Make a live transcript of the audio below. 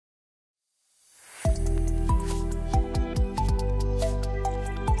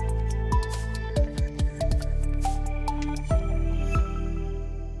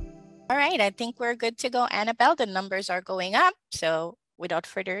right, I think we're good to go, Annabelle. The numbers are going up. So without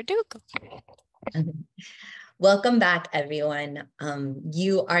further ado, go. Welcome back, everyone.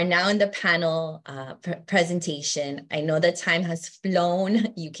 You are now in the panel presentation. I know the time has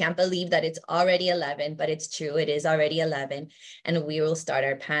flown. You can't believe that it's already 11, but it's true. It is already 11, and we will start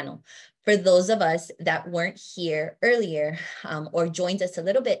our panel. For those of us that weren't here earlier or joined us a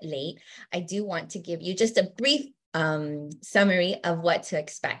little bit late, I do want to give you just a brief summary of what to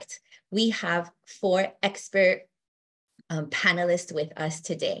expect. We have 4 expert panelists with us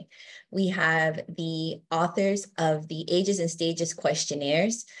today. We have the authors of the Ages and Stages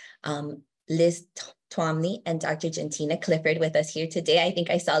questionnaires, Liz Twomley and Dr. Gentina Clifford with us here today. I think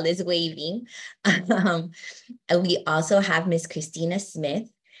I saw Liz waving. And we also have Ms. Christina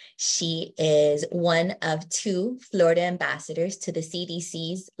Smith. She is one of 2 Florida ambassadors to the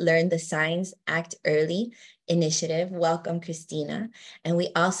CDC's Learn the Signs, Act Early initiative. Welcome, Christina. And we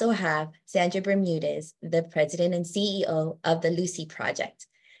also have Sandra Bermudez, the president and CEO of the Lucy Project.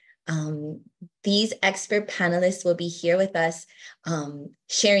 These expert panelists will be here with us,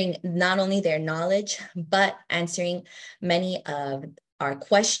 sharing not only their knowledge, but answering many of our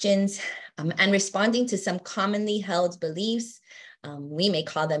questions and responding to some commonly held beliefs. We may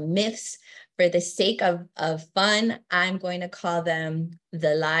call them myths. For the sake of fun, I'm going to call them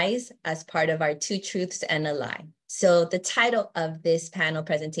the lies as part of our 2 truths and a lie. So the title of this panel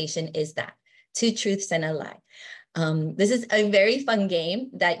presentation is that, 2 truths and a lie. This is a very fun game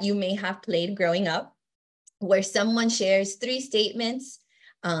that you may have played growing up, where someone shares 3 statements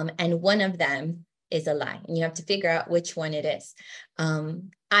and one of them is a lie, and you have to figure out which one it is.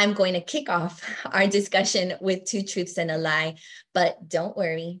 I'm going to kick off our discussion with 2 truths and a lie, but don't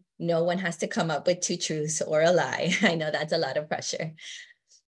worry, no one has to come up with 2 truths or a lie. I know that's a lot of pressure.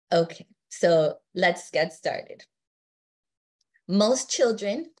 Okay, so let's get started. Most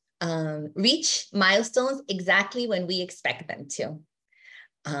children reach milestones exactly when we expect them to.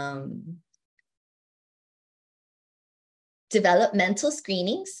 Developmental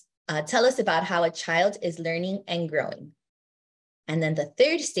screenings tell us about how a child is learning and growing. And then the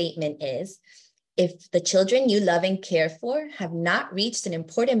 3rd statement is, if the children you love and care for have not reached an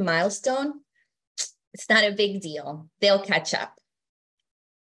important milestone, it's not a big deal. They'll catch up.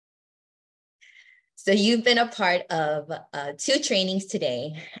 So you've been a part of 2 trainings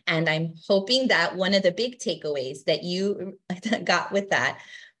today, and I'm hoping that one of the big takeaways that you got with that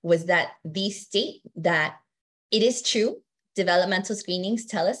was that these state that it is true, developmental screenings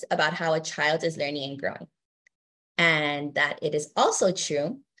tell us about how a child is learning and growing. And that it is also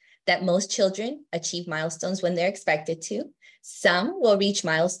true that most children achieve milestones when they're expected to. Some will reach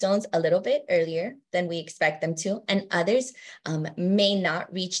milestones a little bit earlier than we expect them to, and others may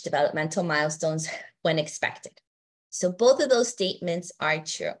not reach developmental milestones when expected. So both of those statements are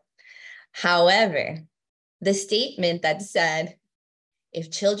true. However, the statement that said,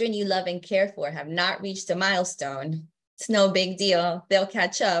 if children you love and care for have not reached a milestone, it's no big deal, they'll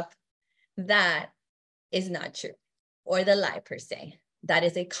catch up, that is not true, or the lie per se. That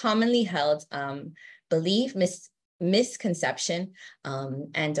is a commonly held belief, misconception,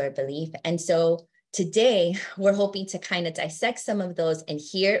 and or belief. And so today we're hoping to kind of dissect some of those and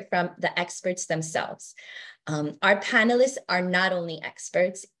hear from the experts themselves. Our panelists are not only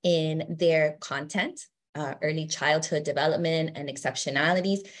experts in their content, early childhood development and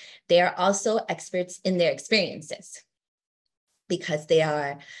exceptionalities, they are also experts in their experiences, because they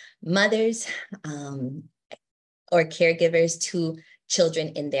are mothers or caregivers to children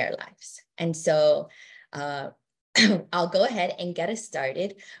in their lives. And so I'll go ahead and get us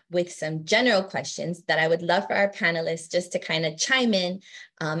started with some general questions that I would love for our panelists just to kind of chime in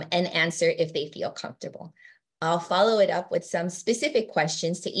and answer if they feel comfortable. I'll follow it up with some specific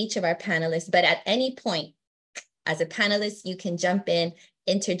questions to each of our panelists, but at any point, as a panelist, you can jump in,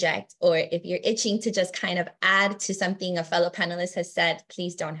 interject, or if you're itching to just kind of add to something a fellow panelist has said,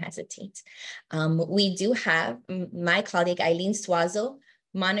 please don't hesitate. We do have my colleague Eileen Suazo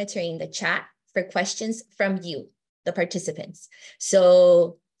monitoring the chat for questions from you, the participants.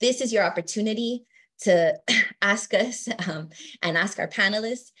 So this is your opportunity to ask us and ask our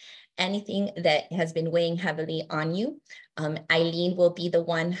panelists anything that has been weighing heavily on you. Eileen will be the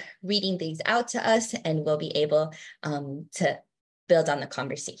one reading these out to us, and we'll be able to build on the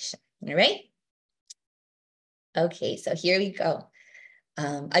conversation. All right? Okay, so here we go.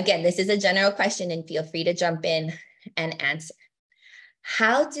 Again, this is a general question, and feel free to jump in and answer.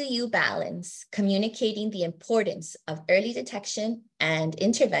 How do you balance communicating the importance of early detection and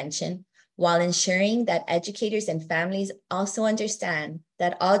intervention while ensuring that educators and families also understand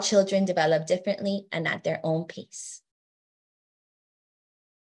that all children develop differently and at their own pace?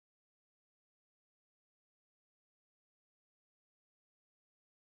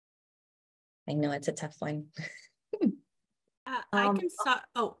 I know it's a tough one. I can start.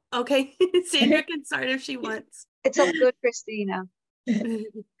 Oh, okay. Sandra can start if she wants. It's all good, Christina. Go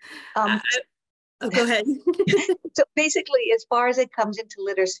ahead. So basically, as far as it comes into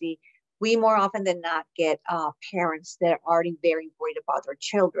literacy, we more often than not get parents that are already very worried about their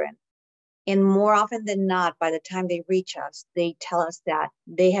children. And more often than not, by the time they reach us, they tell us that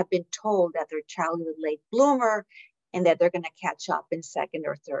they have been told that their child is a late bloomer and that they're going to catch up in second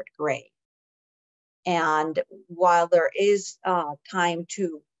or third grade. And while there is time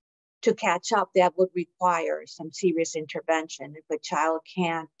to catch up, that would require some serious intervention. If a child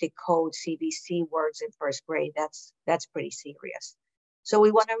can't decode CBC words in first grade, that's pretty serious. So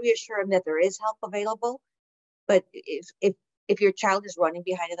we want to reassure them that there is help available. But if your child is running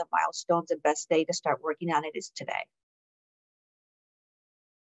behind in the milestones, the best day to start working on it is today.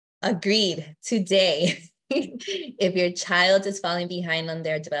 Agreed. Today. If your child is falling behind on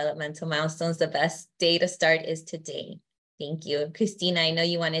their developmental milestones, the best day to start is today. Thank you. Christina, I know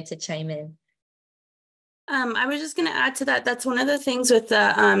you wanted to chime in. I was just going to add to that. That's one of the things with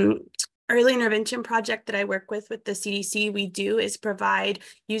the early intervention project that I work with the CDC, we do is provide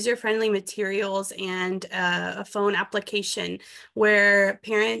user-friendly materials and a phone application where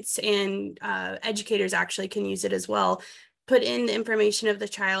parents and educators actually can use it as well. Put in the information of the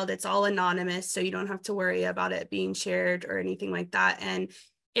child. It's all anonymous, so you don't have to worry about it being shared or anything like that. And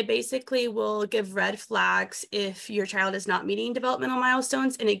it basically will give red flags if your child is not meeting developmental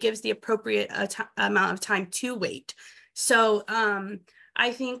milestones, and it gives the appropriate amount of time to wait. So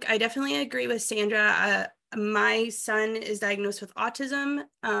I think I definitely agree with Sandra. My son is diagnosed with autism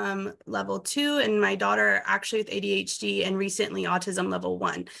level 2, and my daughter actually with ADHD and recently autism level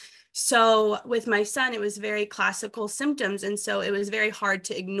 1. So with my son, it was very classical symptoms, and so it was very hard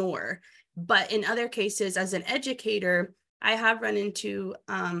to ignore. But in other cases, as an educator, I have run into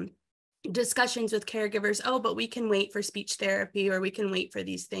discussions with caregivers, oh, but we can wait for speech therapy, or we can wait for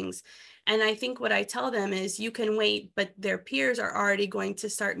these things. And I think what I tell them is you can wait, but their peers are already going to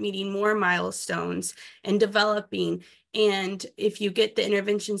start meeting more milestones and developing. And if you get the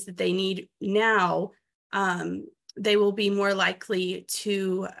interventions that they need now, they will be more likely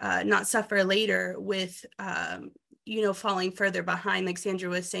to not suffer later with, falling further behind, like Sandra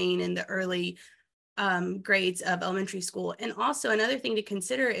was saying, in the early grades of elementary school. And also another thing to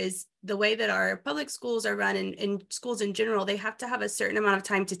consider is the way that our public schools are run, and schools in general, they have to have a certain amount of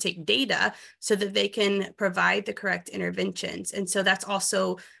time to take data so that they can provide the correct interventions. And so that's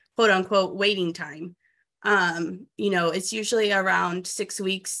also quote unquote waiting time. It's usually around 6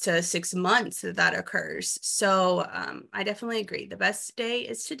 weeks to 6 months that occurs. So I definitely agree. The best day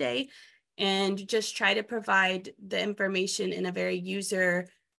is today, and just try to provide the information in a very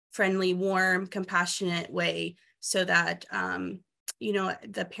user-friendly, warm, compassionate way so that,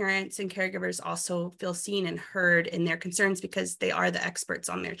 the parents and caregivers also feel seen and heard in their concerns because they are the experts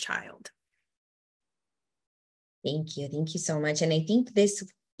on their child. Thank you. Thank you so much. And I think this,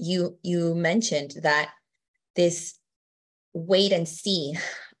 you mentioned that this wait and see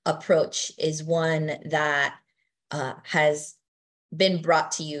approach is one that has been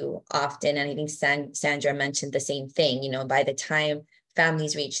brought to you often. And I think Sandra mentioned the same thing, by the time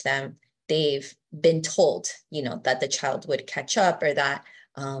families reach them, they've been told, that the child would catch up, or that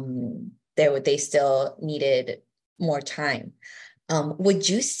they still needed more time. Would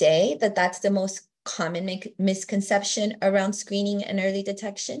you say that that's the most common misconception around screening and early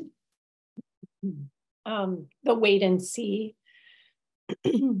detection? The wait and see.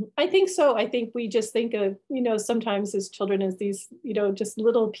 I think so. I think we just think of, sometimes as children as these, just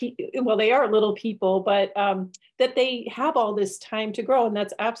little people. Well, they are little people, but that they have all this time to grow. And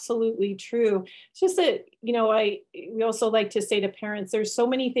that's absolutely true. It's just that, we also like to say to parents, there's so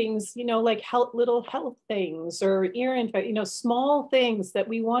many things, like little health things or ear infection, small things that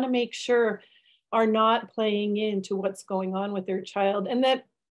we want to make sure are not playing into what's going on with their child. And that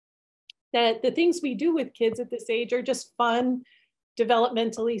the things we do with kids at this age are just fun,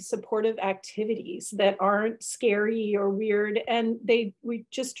 developmentally supportive activities that aren't scary or weird. And we're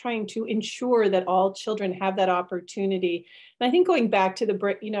just trying to ensure that all children have that opportunity. And I think going back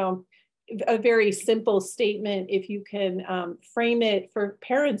to a very simple statement, if you can frame it for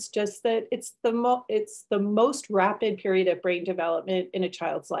parents, just that it's the most rapid period of brain development in a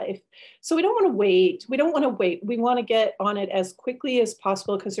child's life. So we don't want to wait. We want to get on it as quickly as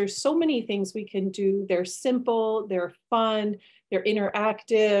possible because there's so many things we can do. They're simple, they're fun, they're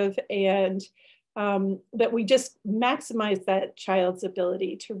interactive, and that we just maximize that child's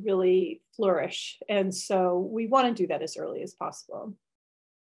ability to really flourish. And so we want to do that as early as possible.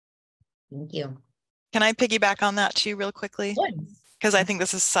 Thank you. Can I piggyback on that too real quickly? because I think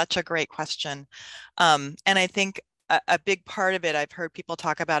this is such a great question. And I think a big part of it, I've heard people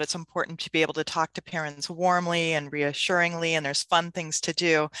talk about, it's important to be able to talk to parents warmly and reassuringly, and there's fun things to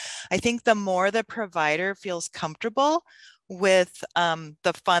do. I think the more the provider feels comfortable with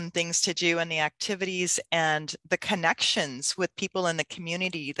the fun things to do and the activities and the connections with people in the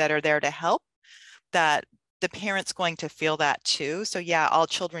community that are there to help, that the parent's going to feel that too. So yeah, all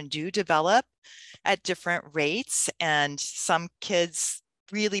children do develop at different rates, and some kids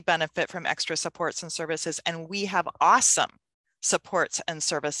really benefit from extra supports and services, and we have awesome supports and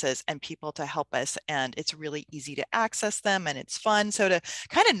services and people to help us, and it's really easy to access them and it's fun. So to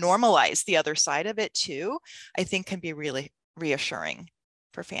kind of normalize the other side of it too, I think can be really reassuring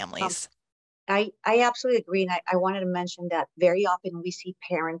for families. I absolutely agree. And I wanted to mention that very often we see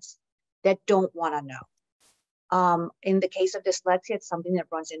parents that don't want to know. In the case of dyslexia, it's something that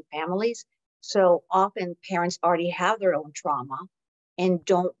runs in families. So often parents already have their own trauma and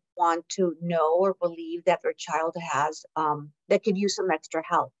don't want to know or believe that their child has, that could use some extra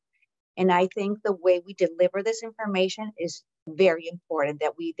help. And I think the way we deliver this information is very important,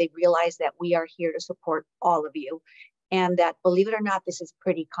 that they realize that we are here to support all of you, and that, believe it or not, this is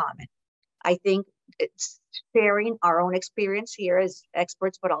pretty common. I think it's sharing our own experience here as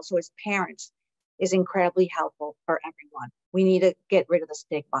experts, but also as parents, is incredibly helpful for everyone. We need to get rid of the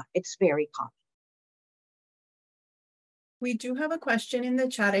stigma. It's very common. We do have a question in the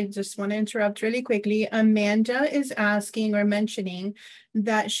chat. I just want to interrupt really quickly. Amanda is asking or mentioning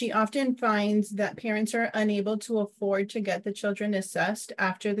that she often finds that parents are unable to afford to get the children assessed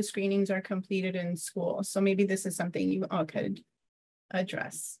after the screenings are completed in school. So maybe this is something you all could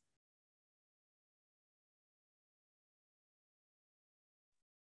address.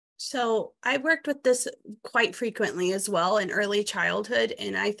 So I worked with this quite frequently as well in early childhood.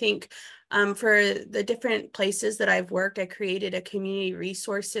 And I think for the different places that I've worked, I created a community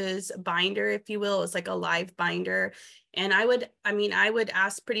resources binder, if you will. It was like a live binder. And I would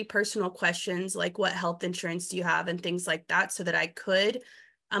ask pretty personal questions like, what health insurance do you have, and things like that, so that I could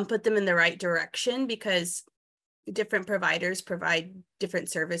put them in the right direction, because different providers provide different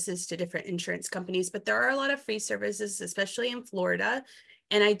services to different insurance companies. But there are a lot of free services, especially in Florida.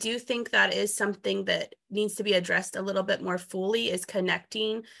 And I do think that is something that needs to be addressed a little bit more fully, is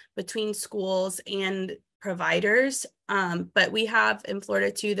connecting between schools and providers. But we have in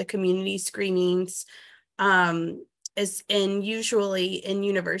Florida too, the community screenings, usually in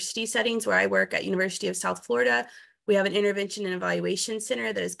university settings. Where I work at University of South Florida, we have an intervention and evaluation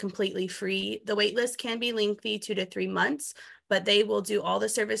center that is completely free. The wait list can be lengthy, 2 to 3 months, but they will do all the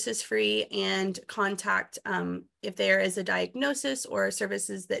services free, and contact if there is a diagnosis or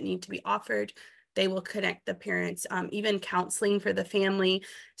services that need to be offered. They will connect the parents, even counseling for the family.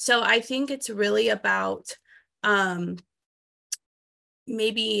 So I think it's really about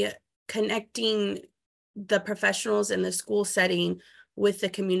maybe connecting the professionals in the school setting with the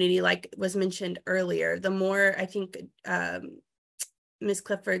community, like was mentioned earlier. The more, I think Ms.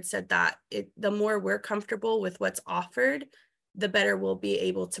 Clifford said that, the more we're comfortable with what's offered, the better we'll be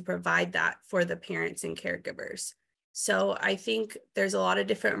able to provide that for the parents and caregivers. So I think there's a lot of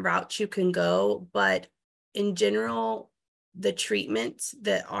different routes you can go, but in general, the treatments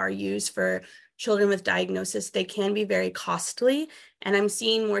that are used for children with diagnosis, they can be very costly. And I'm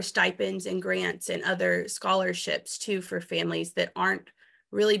seeing more stipends and grants and other scholarships too for families that aren't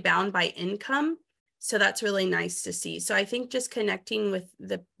really bound by income. So that's really nice to see. So I think just connecting with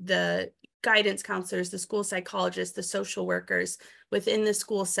the guidance counselors, the school psychologists, the social workers within the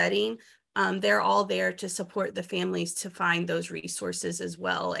school setting, they're all there to support the families to find those resources as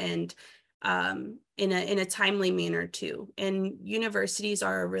well, and in a timely manner too. And universities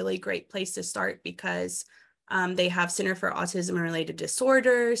are a really great place to start, because they have Center for Autism and Related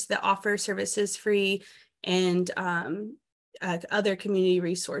Disorders that offer services free, and other community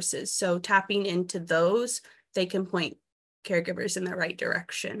resources. So tapping into those, they can point caregivers in the right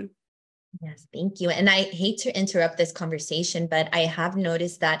direction. Yes, thank you. And I hate to interrupt this conversation, but I have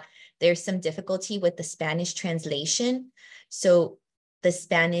noticed that there's some difficulty with the Spanish translation. So the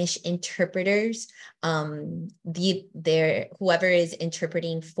Spanish interpreters, whoever is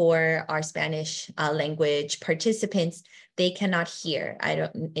interpreting for our Spanish language participants, they cannot hear.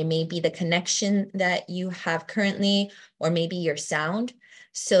 It may be the connection that you have currently, or maybe your sound.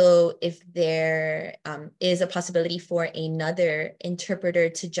 So if there is a possibility for another interpreter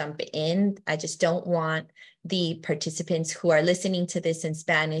to jump in, I just don't want the participants who are listening to this in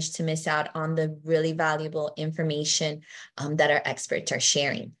Spanish to miss out on the really valuable information that our experts are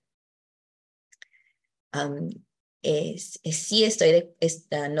sharing. sí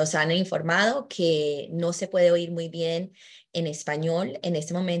nos han informado que no se puede oír muy bien en español. En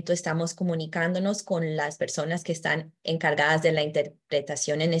este momento estamos comunicándonos con las personas que están encargadas de la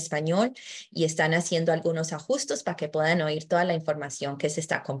interpretación en español y están haciendo algunos ajustes para que puedan oír toda la información que se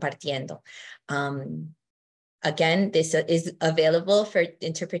está compartiendo. Again, this is available for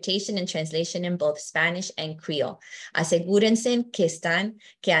interpretation and translation in both Spanish and Creole. Asegúrense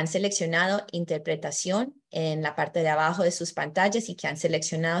que han seleccionado interpretación en la parte de abajo de sus pantallas y que han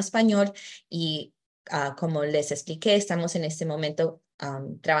seleccionado español. Y como les expliqué, estamos en este momento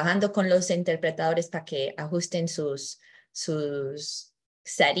trabajando con los interpretadores para que ajusten sus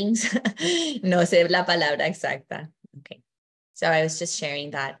settings. No sé la palabra exacta. Okay. So I was just sharing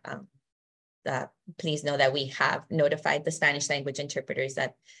that. Please know that we have notified the Spanish language interpreters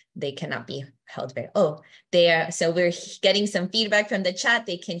that they cannot be held very, so we're getting some feedback from the chat.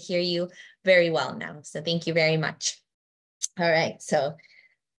 They can hear you very well now. So thank you very much. All right, so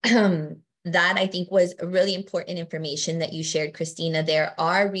that I think was really important information that you shared, Christina. There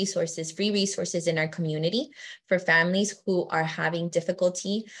are resources, free resources in our community for families who are having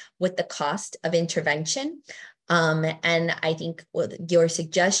difficulty with the cost of intervention. And I think your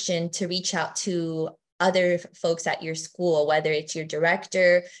suggestion to reach out to other folks at your school, whether it's your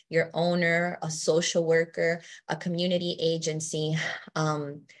director, your owner, a social worker, a community agency,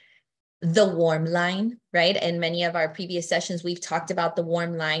 the warm line, right? And many of our previous sessions, we've talked about the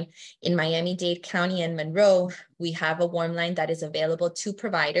warm line in Miami-Dade County and Monroe. We have a warm line that is available to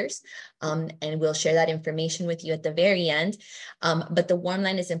providers, and we'll share that information with you at the very end. But the warm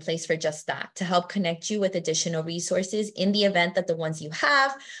line is in place for just that, to help connect you with additional resources in the event that the ones you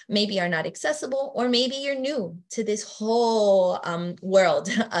have maybe are not accessible, or maybe you're new to this whole world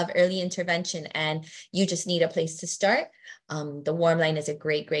of early intervention and you just need a place to start. The warm line is a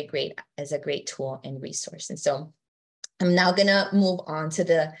great tool and resource. And so I'm now gonna move on to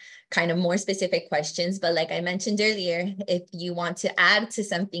the kind of more specific questions, but like I mentioned earlier, if you want to add to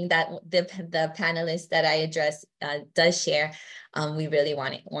something that the panelist that I address does share, we really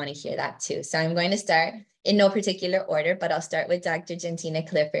want to hear that too. So I'm going to start in no particular order, but I'll start with Dr. Gentina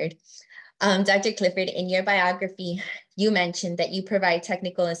Clifford. Dr. Clifford, in your biography, you mentioned that you provide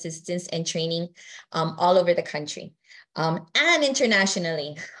technical assistance and training all over the country. And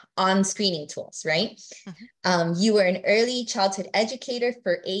internationally on screening tools, right? Mm-hmm. You were an early childhood educator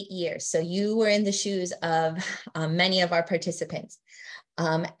for 8 years. So you were in the shoes of many of our participants.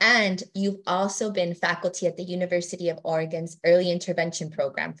 And you've also been faculty at the University of Oregon's Early Intervention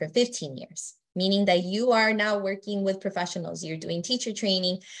Program for 15 years, meaning that you are now working with professionals. You're doing teacher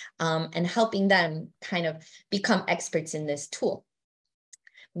training and helping them kind of become experts in this tool.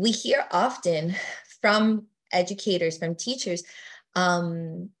 We hear often from educators, from teachers,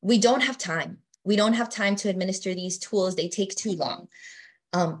 we don't have time. We don't have time to administer these tools. They take too long.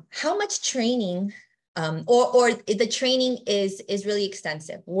 How much training, or the training is really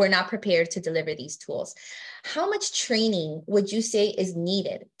extensive. We're not prepared to deliver these tools. How much training would you say is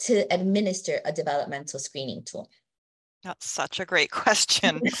needed to administer a developmental screening tool? That's such a great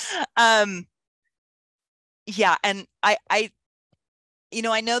question. Yeah, and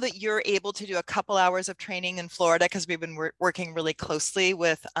I know that you're able to do a couple hours of training in Florida because we've been working really closely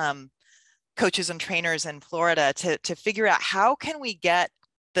with coaches and trainers in Florida to figure out how can we get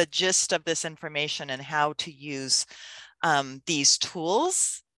the gist of this information and how to use these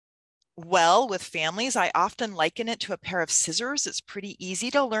tools well with families. I often liken it to a pair of scissors. It's pretty easy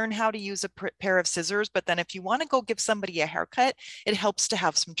to learn how to use a pair of scissors, but then if you want to go give somebody a haircut, it helps to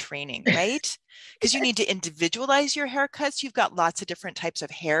have some training, right? Because you need to individualize your haircuts. You've got lots of different types of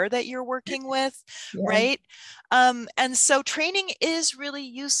hair that you're working with, yeah. Right? And so training is really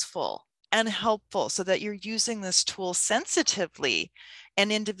useful and helpful so that you're using this tool sensitively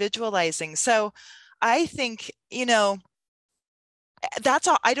and individualizing. So I think, that's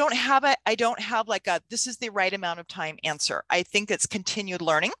all. I don't have like a, this is the right amount of time answer. I think it's continued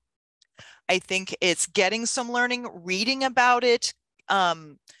learning. I think it's getting some learning, reading about it.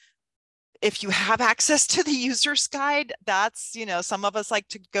 If you have access to the user's guide, that's, some of us like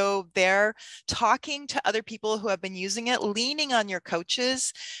to go there, talking to other people who have been using it, leaning on your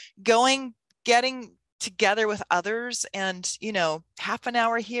coaches, getting together with others and, half an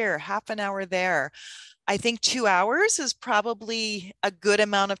hour here, half an hour there. I think 2 hours is probably a good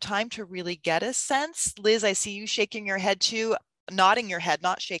amount of time to really get a sense. Liz, I see you shaking your head too, nodding your head,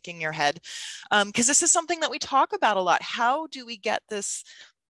 not shaking your head, because this is something that we talk about a lot. How do we get this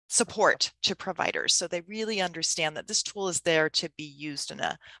support to providers. So they really understand that this tool is there to be used in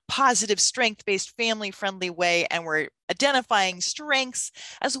a positive, strength-based, family-friendly way. And we're identifying strengths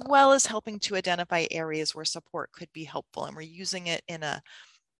as well as helping to identify areas where support could be helpful. And we're using it in a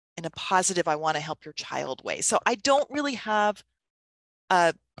positive, I want to help your child way. So I don't really have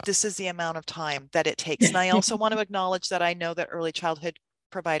this is the amount of time that it takes. And I also want to acknowledge that I know that early childhood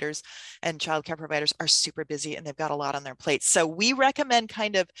providers and childcare providers are super busy and they've got a lot on their plates. So we recommend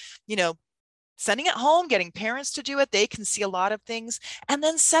kind of, sending it home, getting parents to do it. They can see a lot of things, and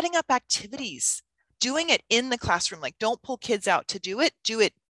then setting up activities, doing it in the classroom. Like, don't pull kids out to do it.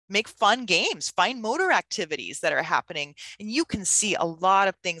 Make fun games, find motor activities that are happening. And you can see a lot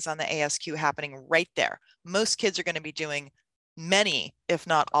of things on the ASQ happening right there. Most kids are going to be doing many, if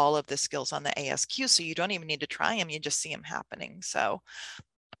not all of the skills on the ASQ. So you don't even need to try them. You just see them happening. So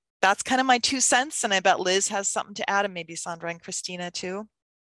that's kind of my 2 cents. And I bet Liz has something to add, and maybe Sandra and Christina too.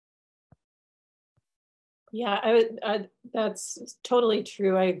 Yeah, that's totally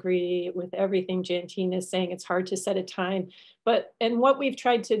true. I agree with everything Jantine is saying. It's hard to set a time, and what we've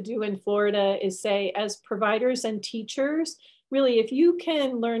tried to do in Florida is say, as providers and teachers, really, if you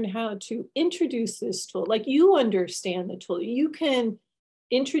can learn how to introduce this tool, like you understand the tool, you can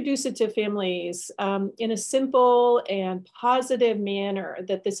introduce it to families in a simple and positive manner,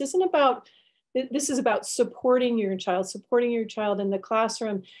 that this is about supporting your child in the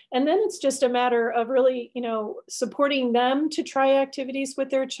classroom. And then it's just a matter of really, supporting them to try activities with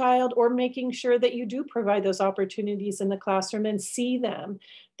their child, or making sure that you do provide those opportunities in the classroom and see them.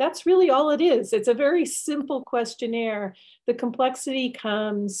 That's really all it is. It's a very simple questionnaire. The complexity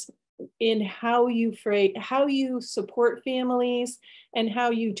comes in how you support families and how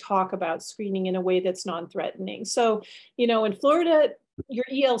you talk about screening in a way that's non-threatening. So, in Florida, your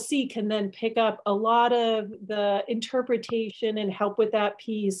ELC can then pick up a lot of the interpretation and help with that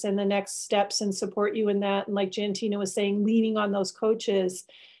piece and the next steps and support you in that. And like Jantina was saying, leaning on those coaches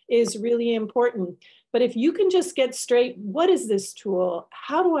is really important. But if you can just get straight, what is this tool?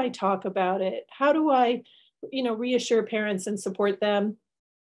 How do I talk about it? How do I, reassure parents and support them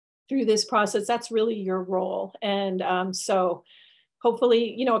through this process? That's really your role. And so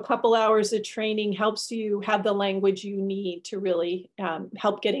hopefully, a couple hours of training helps you have the language you need to really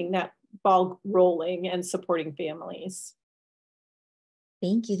help getting that ball rolling and supporting families.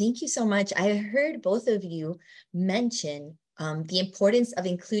 Thank you. Thank you so much. I heard both of you mention the importance of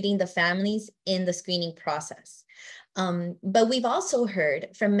including the families in the screening process. But we've also heard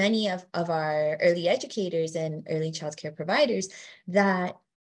from many of our early educators and early child care providers that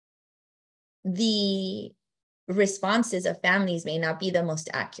the responses of families may not be the most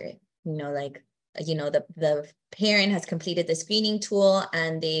accurate. The parent has completed the screening tool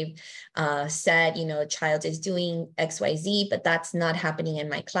and they've said, child is doing XYZ, but that's not happening in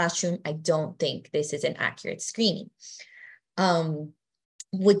my classroom. I don't think this is an accurate screening.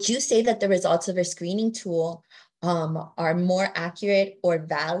 Would you say that the results of a screening tool are more accurate or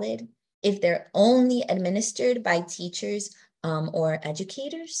valid if they're only administered by teachers or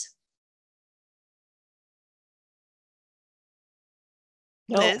educators?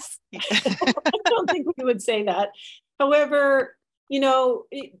 No, Liz? I don't think we would say that. However,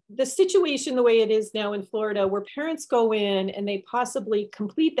 the situation the way it is now in Florida, where parents go in and they possibly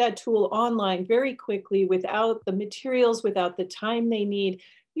complete that tool online very quickly without the materials, without the time they need,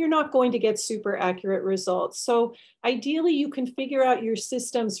 you're not going to get super accurate results. So ideally, you can figure out your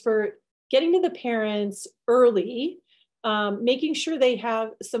systems for getting to the parents early, making sure they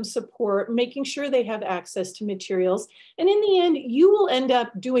have some support, making sure they have access to materials. And in the end, you will end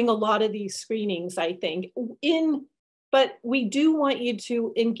up doing a lot of these screenings, I think. But we do want you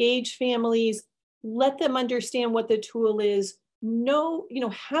to engage families, let them understand what the tool is,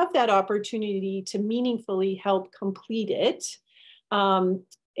 have that opportunity to meaningfully help complete it,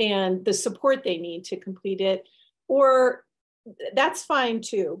 and the support they need to complete it, or that's fine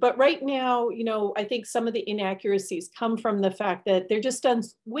too. But right now, I think some of the inaccuracies come from the fact that they're just done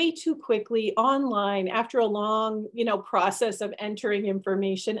way too quickly online after a long, process of entering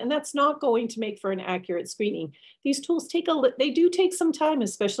information. And that's not going to make for an accurate screening. These tools they do take some time,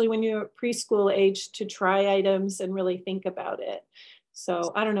 especially when you're preschool age, to try items and really think about it.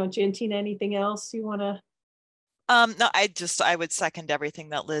 So I don't know, Jantina, anything else you want to? No, I would second everything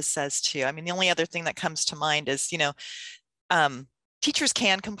that Liz says too. I mean, the only other thing that comes to mind is, teachers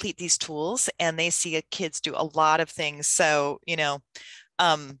can complete these tools and they see kids do a lot of things. So,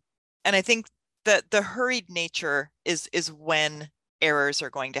 and I think that the hurried nature is when errors are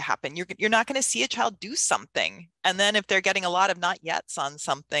going to happen. You're not going to see a child do something. And then if they're getting a lot of not yets on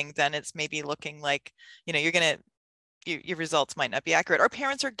something, then it's maybe looking like, you're going to your results might not be accurate, or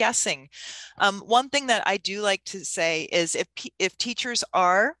parents are guessing. One thing that I do like to say is if teachers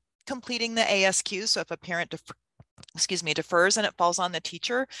are completing the ASQ, so if a parent defers and it falls on the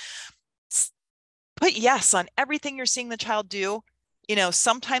teacher, put yes on everything you're seeing the child do. You know,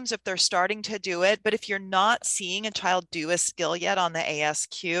 sometimes if they're starting to do it, but if you're not seeing a child do a skill yet on the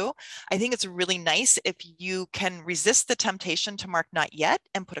ASQ, I think it's really nice if you can resist the temptation to mark not yet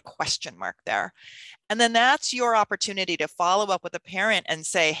and put a question mark there. And then that's your opportunity to follow up with a parent and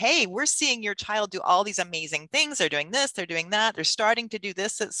say, hey, we're seeing your child do all these amazing things. They're doing this, they're doing that, they're starting to do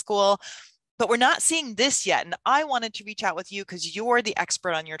this at school, but we're not seeing this yet. And I wanted to reach out with you because you're the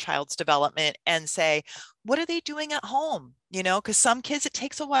expert on your child's development and say, what are they doing at home? You know, because some kids, it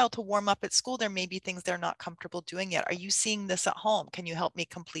takes a while to warm up at school. There may be things they're not comfortable doing yet. Are you seeing this at home? Can you help me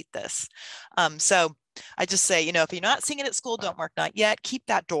complete this? So I just say, you know, if you're not seeing it at school, don't mark not yet. Keep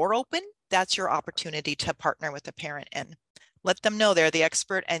that door open. That's your opportunity to partner with a parent and let them know they're the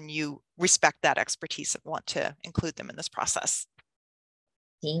expert and you respect that expertise and want to include them in this process.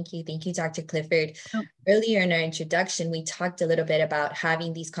 Thank you. Thank you, Dr. Clifford. Oh. Earlier in our introduction, we talked a little bit about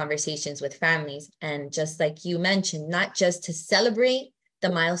having these conversations with families. And just like you mentioned, not just to celebrate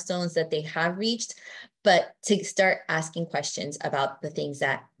the milestones that they have reached, but to start asking questions about the things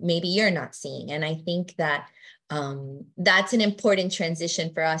that maybe you're not seeing. And I think that that's an important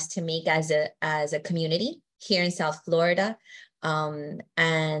transition for us to make as a community here in South Florida.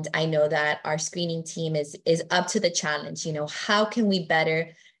 And I know that our screening team is up to the challenge. You know, how can we better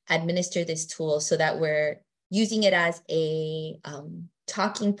administer this tool so that we're using it as a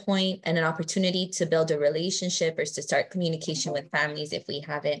talking point and an opportunity to build a relationship or to start communication with families if we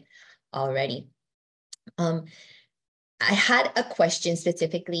haven't already. I had a question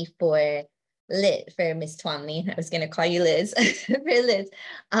specifically for Miss Twombly. I was going to call you Liz. For Liz.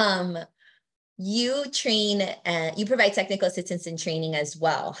 You train and you provide technical assistance and training as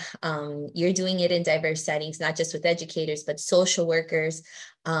well. You're doing it in diverse settings, not just with educators, but social workers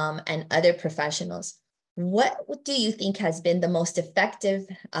and other professionals. What do you think has been the most effective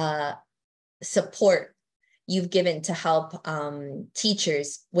support you've given to help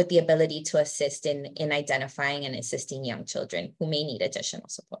teachers with the ability to assist in identifying and assisting young children who may need additional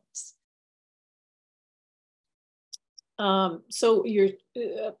supports? So your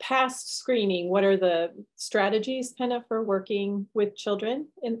past screening, what are the strategies kind of for working with children?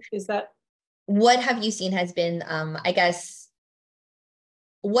 And is that? What have you seen has been, I guess,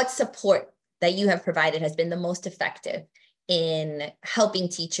 what support that you have provided has been the most effective in helping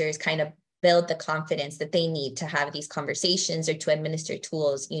teachers kind of build the confidence that they need to have these conversations or to administer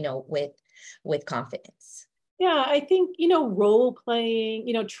tools, you know, with confidence? Yeah, I think, you know, role playing,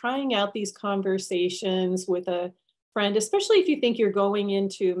 you know, trying out these conversations with a friend, especially if you think you're going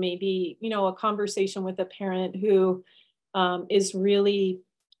into maybe, you know, a conversation with a parent who is really,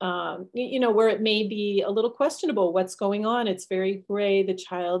 you know, where it may be a little questionable what's going on. It's very gray. The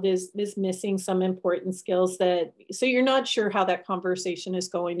child is missing some important skills so you're not sure how that conversation is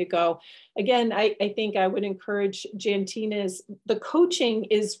going to go. Again, I think I would encourage Jantina's, the coaching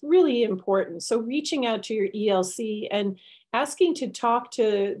is really important. So reaching out to your ELC and asking to talk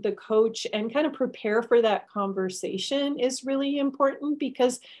to the coach and kind of prepare for that conversation is really important,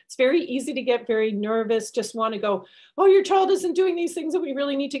 because it's very easy to get very nervous, just want to go, oh, your child isn't doing these things and we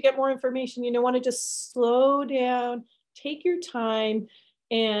really need to get more information. You know, want to just slow down, take your time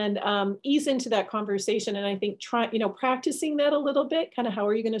and ease into that conversation. And I think practicing that a little bit, kind of how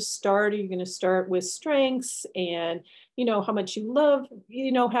are you going to start? Are you going to start with strengths and, you know, how much you love,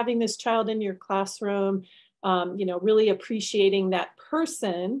 you know, having this child in your classroom, you know, really appreciating that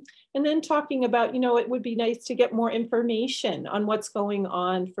person, and then talking about, you know, it would be nice to get more information on what's going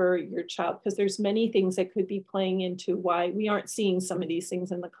on for your child, because there's many things that could be playing into why we aren't seeing some of these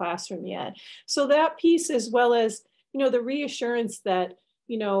things in the classroom yet. So that piece, as well as, you know, the reassurance that,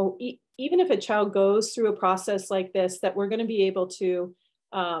 you know, even if a child goes through a process like this, that we're going to be able to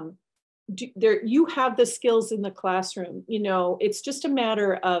you have the skills in the classroom. You know, it's just a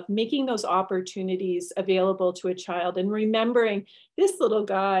matter of making those opportunities available to a child and remembering this little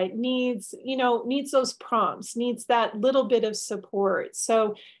guy needs those prompts, needs that little bit of support.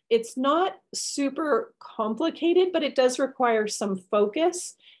 So it's not super complicated, but it does require some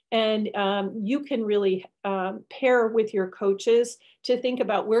focus. And you can really pair with your coaches to think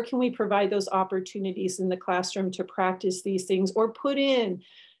about where can we provide those opportunities in the classroom to practice these things, or put in,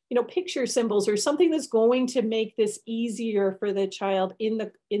 you know, picture symbols or something that's going to make this easier for the child in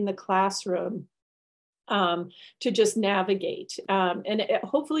the classroom to just navigate.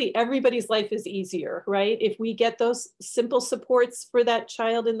 Hopefully everybody's life is easier, right? If we get those simple supports for that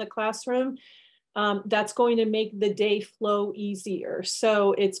child in the classroom, that's going to make the day flow easier.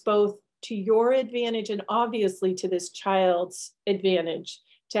 So it's both to your advantage and obviously to this child's advantage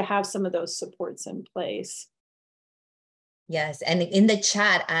to have some of those supports in place. Yes, and in the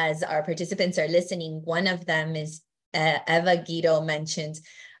chat, as our participants are listening, one of them is Eva Guido mentioned,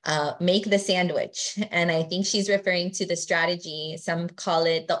 make the sandwich. And I think she's referring to the strategy. Some call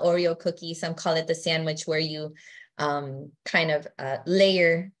it the Oreo cookie, some call it the sandwich, where you kind of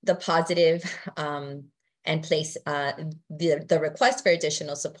layer the positive and place the request for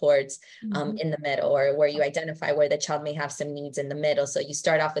additional supports in the middle, or where you identify where the child may have some needs in the middle. So you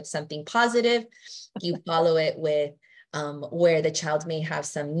start off with something positive, you follow it with where the child may have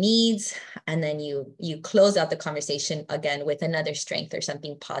some needs, and then you close out the conversation again with another strength or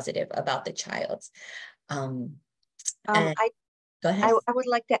something positive about the child. Go ahead. I would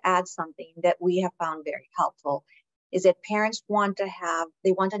like to add something that we have found very helpful, is that parents want to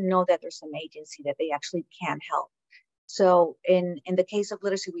know that there's some agency, that they actually can help. So in the case of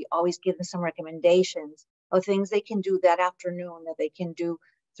literacy, we always give them some recommendations of things they can do that afternoon, that they can do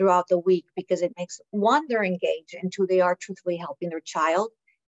throughout the week, because it makes, one, they're engaged, and two, they are truthfully helping their child,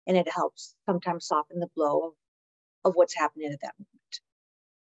 and it helps sometimes soften the blow of what's happening at that moment.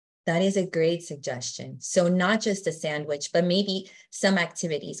 That is a great suggestion. So not just a sandwich, but maybe some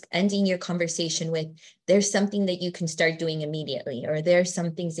activities, ending your conversation with, there's something that you can start doing immediately, or there's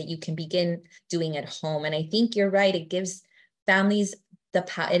some things that you can begin doing at home. And I think you're right. It gives families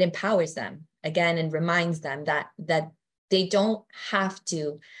it empowers them again, and reminds them that they don't have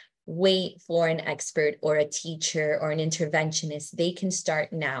to wait for an expert or a teacher or an interventionist. They can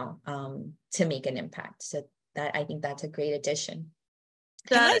start now to make an impact. So that, I think that's a great addition.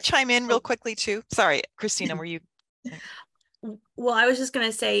 Can I chime in real quickly too? Sorry, Christina, were you? Well, I was just going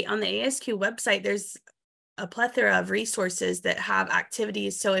to say, on the ASQ website, there's a plethora of resources that have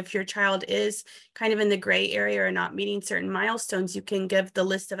activities. So if your child is kind of in the gray area or not meeting certain milestones, you can give the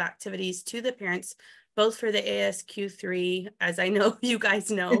list of activities to the parents, both for the ASQ3, as I know you guys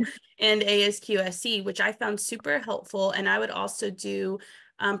know, and ASQSE, which I found super helpful. And I would also do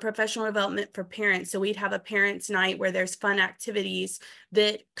professional development for parents. So we'd have a parents' night where there's fun activities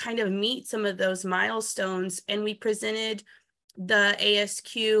that kind of meet some of those milestones. And we presented the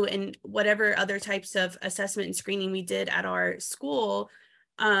ASQ and whatever other types of assessment and screening we did at our school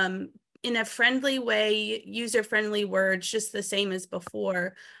in a friendly way, user-friendly words, just the same as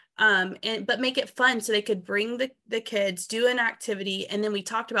before. But make it fun so they could bring the kids, do an activity, and then we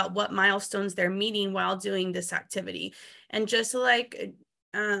talked about what milestones they're meeting while doing this activity. And just like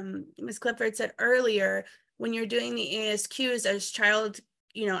Ms. Clifford said earlier, when you're doing the ASQs as child,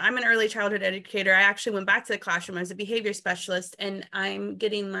 I'm an early childhood educator. I actually went back to the classroom as a behavior specialist, and I'm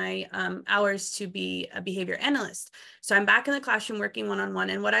getting my hours to be a behavior analyst. So I'm back in the classroom working one-on-one.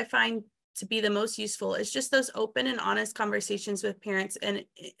 And what I find to be the most useful is just those open and honest conversations with parents. And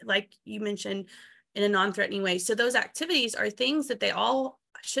like you mentioned, in a non-threatening way. So those activities are things that they all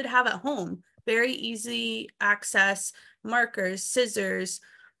should have at home. Very easy access, markers, scissors,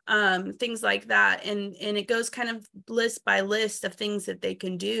 things like that. And it goes kind of list by list of things that they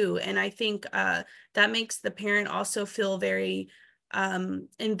can do. And I think that makes the parent also feel very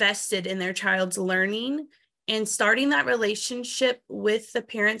invested in their child's learning and starting that relationship with the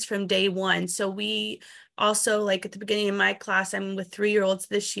parents from day one. So we also, like at the beginning of my class, I'm with 3-year-olds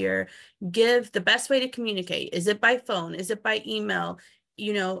this year, give the best way to communicate. Is it by phone? Is it by email?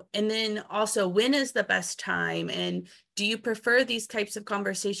 And then also, when is the best time? And do you prefer these types of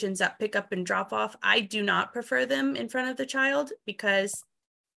conversations that pick up and drop off? I do not prefer them in front of the child, because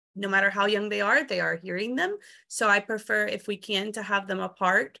no matter how young they are hearing them. So I prefer, if we can, to have them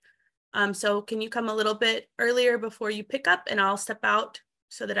apart. So can you come a little bit earlier before you pick up, and I'll step out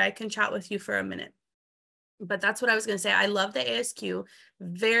so that I can chat with you for a minute. But that's what I was going to say. I love the ASQ.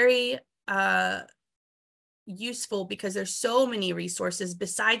 Very useful, because there's so many resources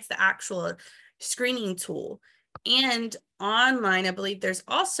besides the actual screening tool. And online, I believe there's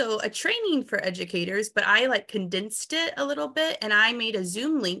also a training for educators, but I condensed it a little bit, and I made a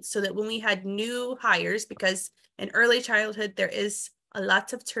Zoom link so that when we had new hires, because in early childhood, there is a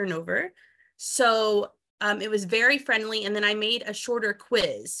lot of turnover. So it was very friendly. And then I made a shorter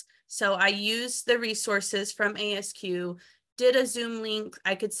quiz. So I used the resources from ASQ, did a Zoom link.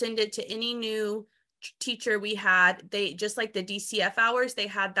 I could send it to any new teacher we had. They, just like the DCF hours, they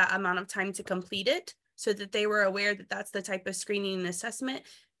had that amount of time to complete it, so that they were aware that that's the type of screening and assessment.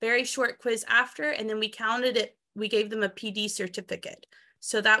 Very short quiz after, and then we counted it. We gave them a PD certificate.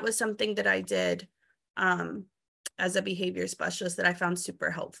 So that was something that I did as a behavior specialist that I found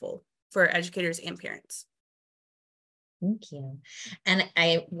super helpful for educators and parents. Thank you. And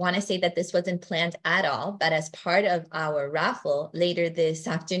I want to say that this wasn't planned at all, but as part of our raffle later this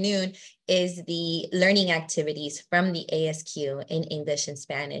afternoon is the learning activities from the ASQ in English and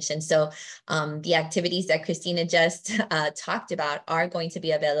Spanish. And so the activities that Christina just talked about are going to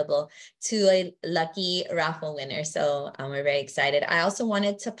be available to a lucky raffle winner. So we're very excited. I also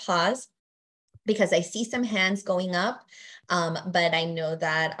wanted to pause because I see some hands going up, but I know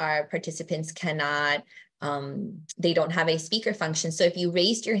that our participants cannot they don't have a speaker function. So if you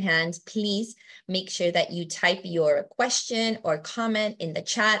raised your hand, please make sure that you type your question or comment in the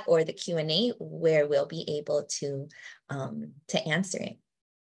chat or the Q&A where we'll be able to answer it.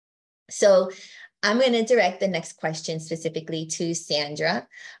 So I'm going to direct the next question specifically to Sandra.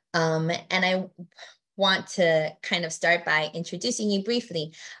 And I want to kind of start by introducing you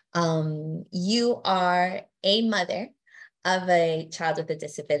briefly. You are a mother of a child with a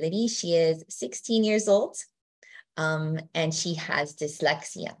disability. She is 16 years old, and she has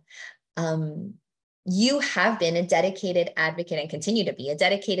dyslexia. You have been a dedicated advocate and continue to be a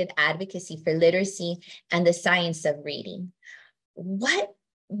dedicated advocacy for literacy and the science of reading. What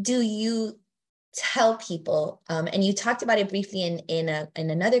do you tell people, and you talked about it briefly in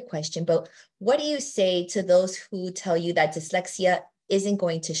another question, but what do you say to those who tell you that dyslexia isn't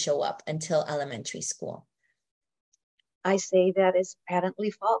going to show up until elementary school? I say that is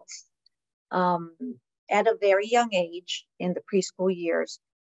patently false. At a very young age, in the preschool years,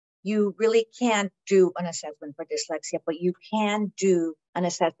 you really can't do an assessment for dyslexia, but you can do an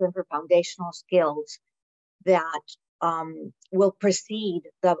assessment for foundational skills that will precede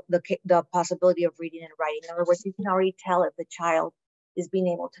the possibility of reading and writing. In other words, you can already tell if the child is being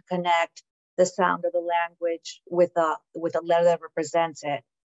able to connect the sound of the language with a letter that represents it.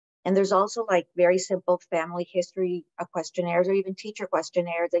 And there's also like very simple family history questionnaires or even teacher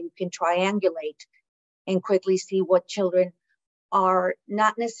questionnaires that you can triangulate and quickly see what children are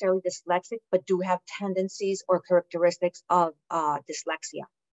not necessarily dyslexic, but do have tendencies or characteristics of dyslexia.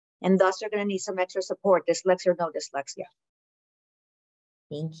 And thus they're going to need some extra support, dyslexia or no dyslexia.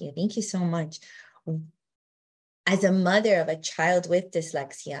 Thank you. Thank you so much. As a mother of a child with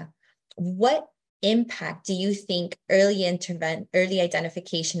dyslexia, what impact do you think early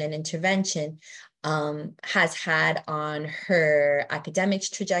identification and intervention has had on her academics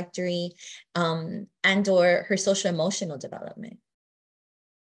trajectory and or her social emotional development?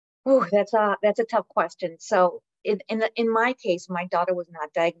 Oh, that's a tough question. So in my case, my daughter was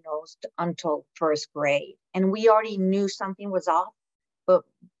not diagnosed until first grade, and we already knew something was off, but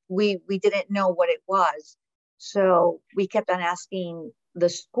we didn't know what it was. So we kept on asking the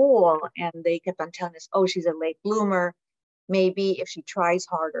school, and they kept on telling us, oh, she's a late bloomer. Maybe if she tries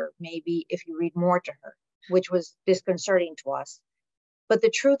harder, maybe if you read more to her, which was disconcerting to us. But the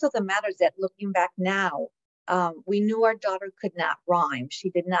truth of the matter is that looking back now, we knew our daughter could not rhyme. She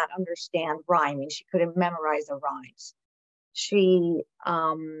did not understand rhyming. She couldn't memorize the rhymes. She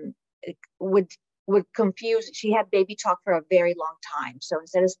would confuse. She had baby talk for a very long time. So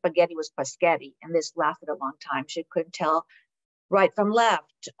instead of spaghetti, it was paschetti, and this lasted a long time. She couldn't tell right from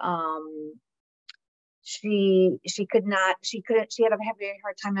left. She had a very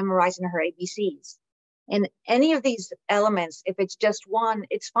hard time memorizing her ABCs. And any of these elements, if it's just one,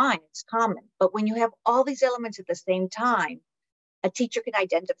 it's fine, it's common. But when you have all these elements at the same time, a teacher can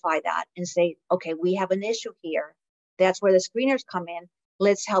identify that and say, okay, we have an issue here. That's where the screeners come in.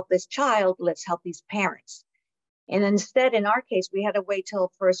 Let's help this child, let's help these parents. And instead, in our case, we had to wait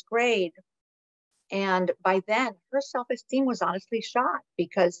till first grade. And by then, her self-esteem was honestly shot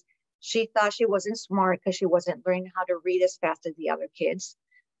because she thought she wasn't smart because she wasn't learning how to read as fast as the other kids.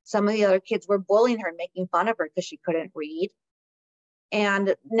 Some of the other kids were bullying her, making fun of her because she couldn't read.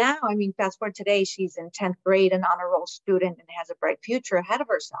 And now, I mean, fast forward today, she's in 10th grade, an honor roll student, and has a bright future ahead of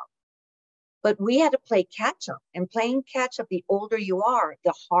herself. But we had to play catch up, and playing catch up, the older you are,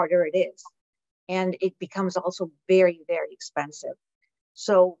 the harder it is. And it becomes also very, very expensive.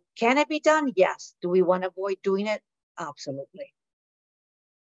 So can it be done? Yes. Do we want to avoid doing it? Absolutely.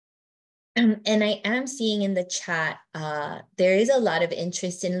 And I am seeing in the chat, there is a lot of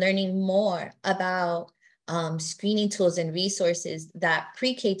interest in learning more about screening tools and resources that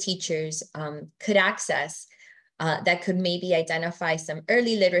pre-K teachers could access that could maybe identify some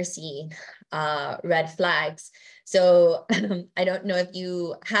early literacy red flags. So I don't know if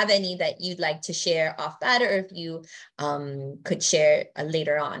you have any that you'd like to share off that, or if you could share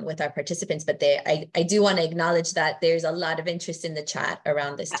later on with our participants, but I do want to acknowledge that there's a lot of interest in the chat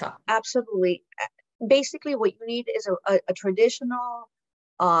around this topic. Absolutely. Basically, what you need is a traditional,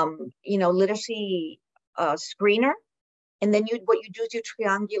 literacy screener. And then what you do is you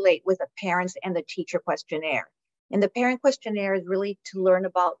triangulate with the parents and the teacher questionnaire. And the parent questionnaire is really to learn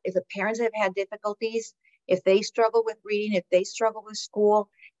about if the parents have had difficulties, if they struggle with reading, if they struggle with school,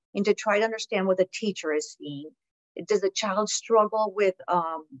 and to try to understand what the teacher is seeing. Does the child struggle with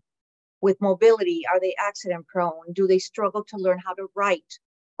mobility? Are they accident prone? Do they struggle to learn how to write?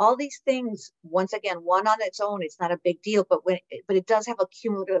 All these things, once again, one on its own, it's not a big deal, but it does have a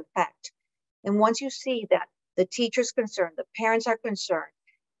cumulative effect. And once you see that the teacher's concerned, the parents are concerned,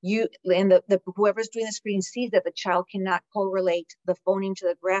 whoever's doing the screening sees that the child cannot correlate the phoneme to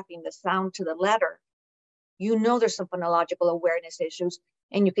the grapheme, the sound to the letter, you know there's some phonological awareness issues,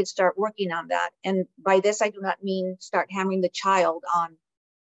 and you can start working on that. And by this, I do not mean start hammering the child on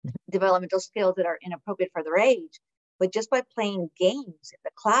developmental skills that are inappropriate for their age, but just by playing games in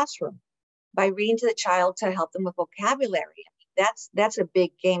the classroom, by reading to the child to help them with vocabulary. That's a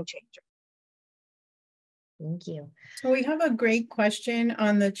big game changer. Thank you. So we have a great question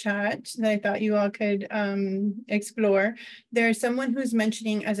on the chat that I thought you all could explore. There's someone who's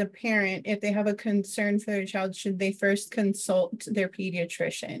mentioning, as a parent, if they have a concern for their child, should they first consult their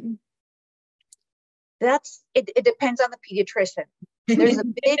pediatrician? It depends on the pediatrician. There's a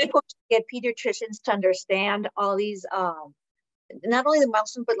big push to get pediatricians to understand all these, not only the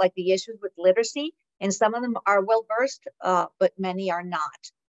milestones, but like the issues with literacy. And some of them are well versed, but many are not.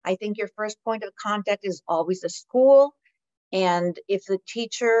 I think your first point of contact is always the school. And if the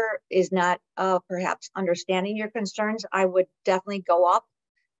teacher is not perhaps understanding your concerns, I would definitely go up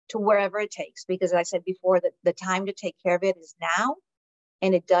to wherever it takes, because as I said before, the time to take care of it is now.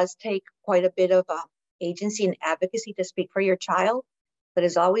 And it does take quite a bit of agency and advocacy to speak for your child. But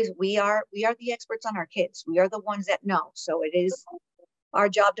as always, we are the experts on our kids. We are the ones that know. So it is our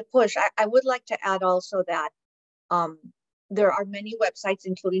job to push. I would like to add also that there are many websites,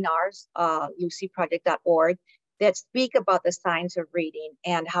 including ours, lucyproject.org, that speak about the science of reading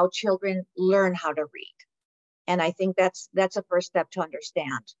and how children learn how to read. And I think that's a first step to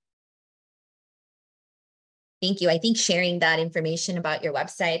understand. Thank you. I think sharing that information about your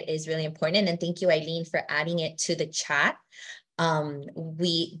website is really important. And thank you, Eileen, for adding it to the chat.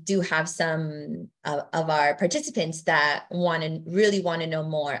 We do have some of our participants that really want to know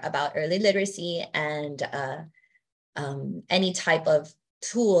more about early literacy and any type of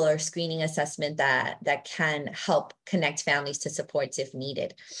tool or screening assessment that can help connect families to supports if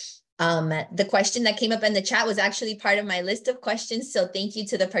needed. The question that came up in the chat was actually part of my list of questions. So thank you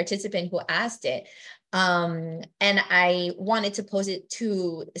to the participant who asked it. And I wanted to pose it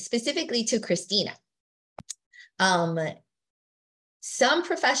specifically to Christina. Some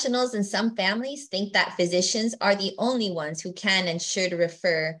professionals and some families think that physicians are the only ones who can and should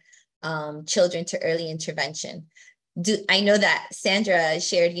refer children to early intervention. I know that Sandra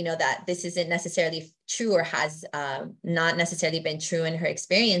shared, that this isn't necessarily true or has not necessarily been true in her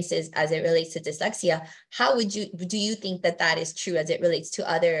experiences as it relates to dyslexia. How do you think that is true as it relates to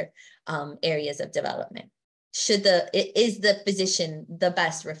other areas of development? Is the physician the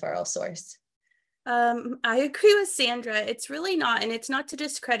best referral source? I agree with Sandra. It's really not, and it's not to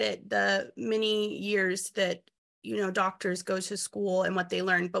discredit the many years that doctors go to school and what they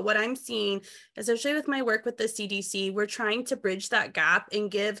learn. But what I'm seeing, especially with my work with the CDC, we're trying to bridge that gap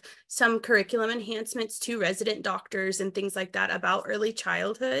and give some curriculum enhancements to resident doctors and things like that about early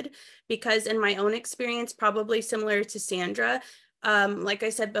childhood, because in my own experience, probably similar to Sandra, like I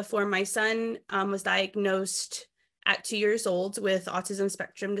said before, my son was diagnosed at 2 years old with autism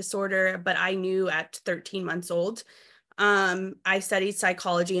spectrum disorder, but I knew at 13 months old. I studied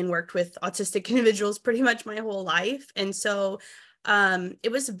psychology and worked with autistic individuals pretty much my whole life. And so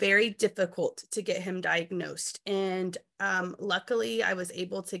it was very difficult to get him diagnosed. And luckily, I was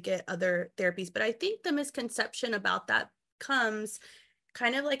able to get other therapies. But I think the misconception about that comes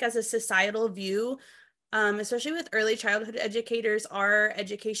kind of like as a societal view. Especially with early childhood educators, our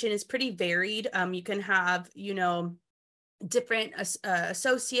education is pretty varied. You can have, different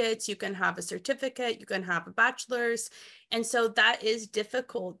associates, you can have a certificate, you can have a bachelor's. And so that is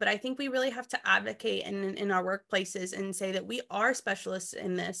difficult, but I think we really have to advocate in our workplaces and say that we are specialists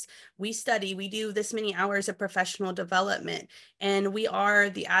in this. We study, we do this many hours of professional development, and we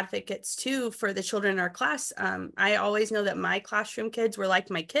are the advocates too for the children in our class. I always know that my classroom kids were like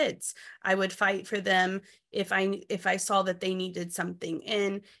my kids. I would fight for them if I saw that they needed something.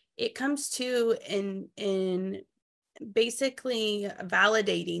 And it comes to in basically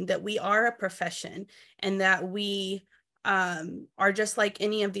validating that we are a profession and that we are just like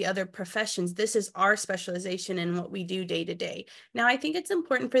any of the other professions. This is our specialization in what we do day to day. Now, I think it's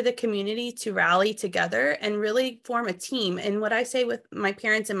important for the community to rally together and really form a team. And what I say with my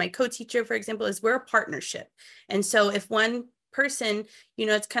parents and my co-teacher, for example, is we're a partnership. And so if one person, you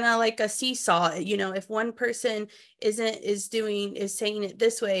know, it's kind of like a seesaw. You know, if one person is saying it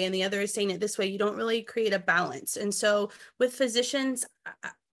this way and the other is saying it this way, you don't really create a balance. And so with physicians,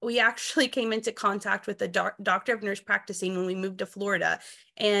 we actually came into contact with the doctor of nurse practicing when we moved to Florida,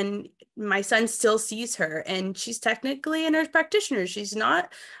 and my son still sees her, and she's technically a nurse practitioner. She's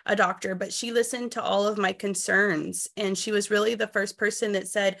not a doctor, but she listened to all of my concerns, and she was really the first person that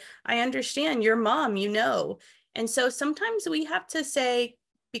said, I understand, your mom, you know. And so sometimes we have to say,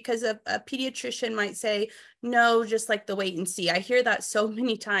 because a pediatrician might say, no, just like the wait and see. I hear that so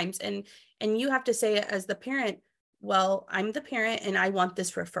many times, and you have to say it as the parent, well, I'm the parent and I want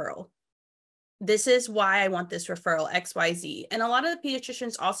this referral. This is why I want this referral, XYZ. And a lot of the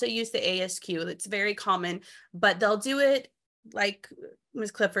pediatricians also use the ASQ. It's very common, but they'll do it, like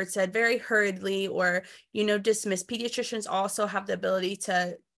Ms. Clifford said, very hurriedly, or, you know, dismiss. Pediatricians also have the ability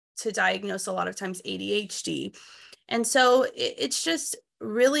to diagnose a lot of times ADHD. And so it's just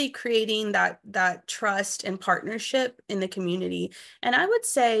really creating that trust and partnership in the community. And I would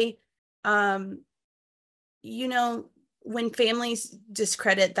say, you know, when families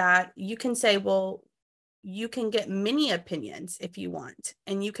discredit that, you can say, well, you can get many opinions if you want,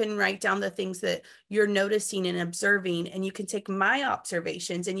 and you can write down the things that you're noticing and observing, and you can take my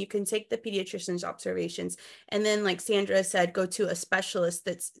observations and you can take the pediatrician's observations. And then, like Sandra said, go to a specialist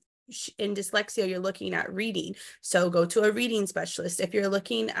that's in dyslexia. You're looking at reading, so go to a reading specialist. If you're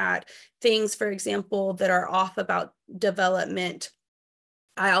looking at things, for example, that are off about development,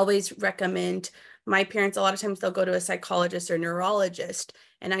 I always recommend my parents, a lot of times they'll go to a psychologist or neurologist.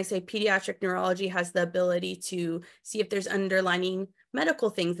 And I say pediatric neurology has the ability to see if there's underlying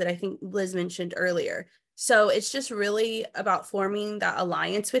medical things that I think Liz mentioned earlier. So it's just really about forming that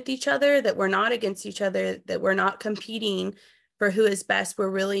alliance with each other, that we're not against each other, that we're not competing for who is best.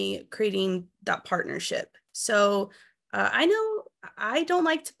 We're really creating that partnership. So I know I don't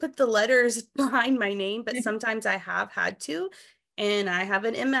like to put the letters behind my name, but sometimes I have had to. And I have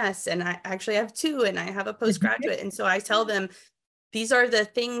an MS, and I actually have two, and I have a postgraduate. And so I tell them, these are the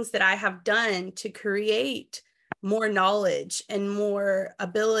things that I have done to create more knowledge and more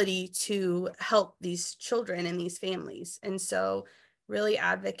ability to help these children and these families. And so really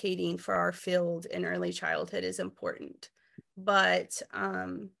advocating for our field in early childhood is important. But,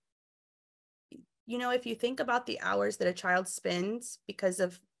 you know, if you think about the hours that a child spends because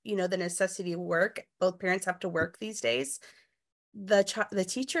of, you know, the necessity of work, both parents have to work these days. The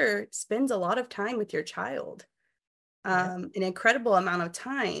teacher spends a lot of time with your child, an incredible amount of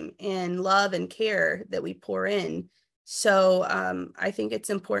time and love and care that we pour in. So I think it's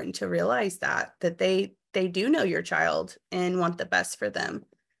important to realize that they do know your child and want the best for them.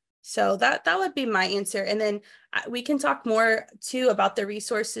 So that would be my answer. And then we can talk more too about the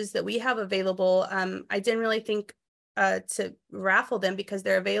resources that we have available. I didn't really think to raffle them because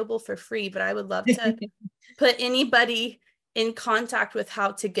they're available for free, but I would love to put anybody in contact with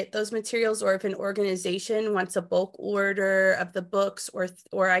how to get those materials, or if an organization wants a bulk order of the books,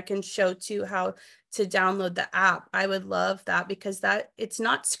 or I can show too how to download the app. I would love that, because it's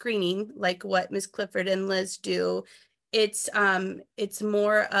not screening like what Ms. Clifford and Liz do. It's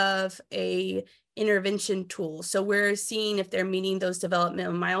more of a intervention tool. So we're seeing if they're meeting those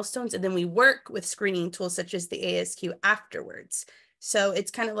developmental milestones, and then we work with screening tools such as the ASQ afterwards. So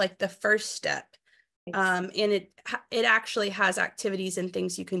it's kind of like the first step. And it actually has activities and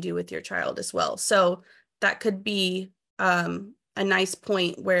things you can do with your child as well. So that could be a nice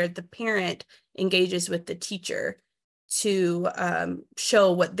point where the parent engages with the teacher to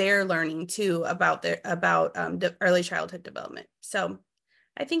show what they're learning too about the early childhood development. So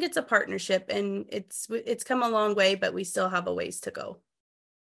I think it's a partnership, and it's come a long way, but we still have a ways to go.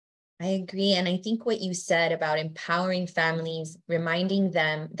 I agree. And I think what you said about empowering families, reminding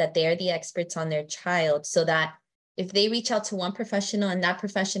them that they're the experts on their child, so that if they reach out to one professional and that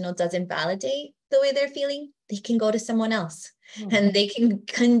professional doesn't validate the way they're feeling, they can go to someone else. And they can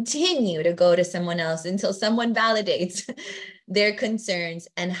continue to go to someone else until someone validates their concerns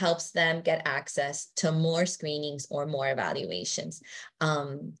and helps them get access to more screenings or more evaluations.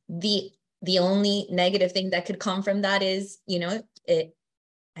 The only negative thing that could come from that is, you know,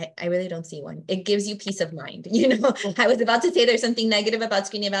 I really don't see one. It gives you peace of mind. You know, I was about to say there's something negative about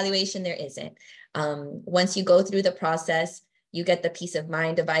screening evaluation. There isn't. Once you go through the process, you get the peace of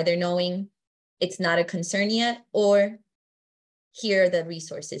mind of either knowing it's not a concern yet, or here are the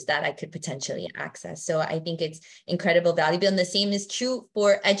resources that I could potentially access. So I think it's incredible valuable. And the same is true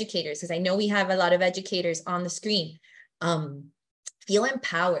for educators, because I know we have a lot of educators on the screen. Feel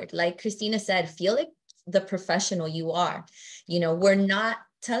empowered. Like Christina said, feel like the professional you are. You know, we're not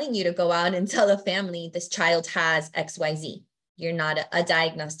telling you to go out and tell a family this child has XYZ. You're not a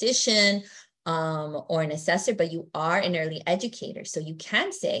diagnostician or an assessor, but you are an early educator. So you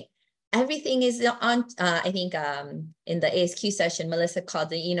can say, everything is on, I think in the ASQ session, Melissa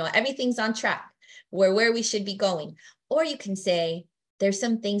called it, everything's on track. We're where we should be going. Or you can say, there's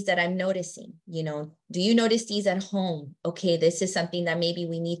some things that I'm noticing, do you notice these at home? Okay, this is something that maybe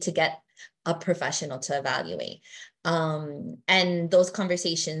we need to get a professional to evaluate. And those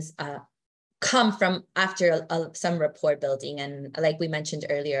conversations come from after some rapport building. And like we mentioned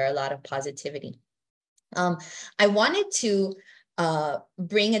earlier, a lot of positivity. I wanted to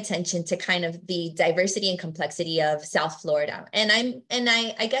bring attention to kind of the diversity and complexity of South Florida. And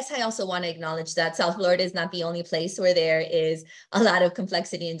I guess I also want to acknowledge that South Florida is not the only place where there is a lot of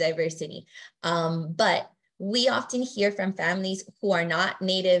complexity and diversity. But we often hear from families who are not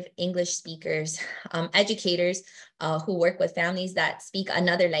native English speakers, educators who work with families that speak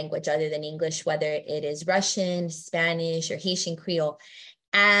another language other than English, whether it is Russian, Spanish, or Haitian Creole.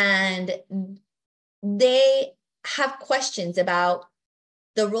 And they have questions about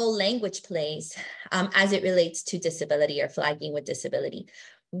the role language plays as it relates to disability or flagging with disability.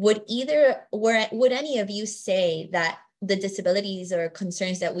 Would any of you say that the disabilities or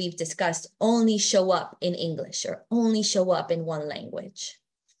concerns that we've discussed only show up in English or only show up in one language?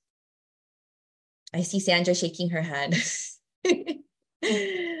 I see Sandra shaking her head.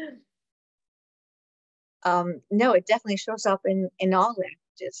 No, it definitely shows up in all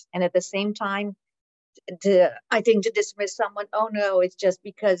languages. And at the same time, I think to dismiss someone, oh no, it's just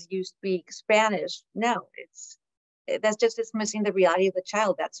because you speak Spanish. No, that's just dismissing the reality of the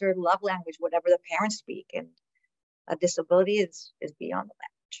child. That's their love language, whatever the parents speak. And a disability is beyond the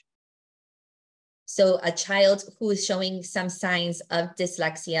language. So a child who is showing some signs of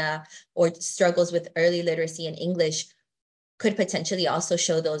dyslexia or struggles with early literacy in English could potentially also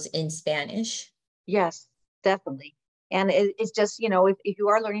show those in Spanish. Yes, definitely. And it's just, if you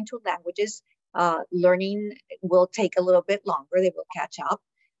are learning two languages, learning will take a little bit longer. They will catch up.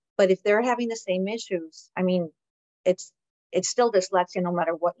 But if they're having the same issues, I mean, it's still dyslexia no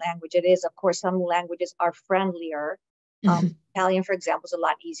matter what language it is. Of course, some languages are friendlier. Italian, for example, is a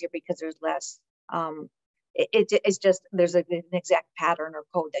lot easier because there's less. It's just there's an exact pattern or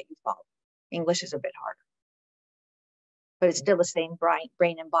code that you follow. English is a bit harder. But it's still the same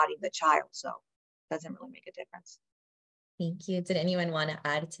brain and body of the child. So it doesn't really make a difference. Thank you. Did anyone want to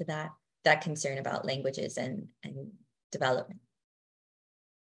add to that concern about languages and development?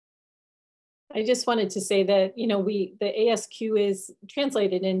 I just wanted to say that, the ASQ is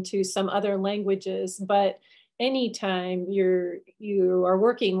translated into some other languages, but anytime you are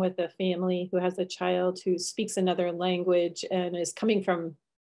working with a family who has a child who speaks another language and is coming from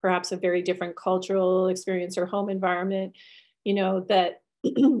perhaps a very different cultural experience or home environment, that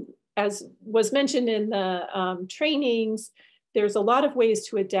as was mentioned in the trainings, there's a lot of ways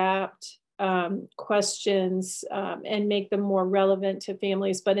to adapt questions and make them more relevant to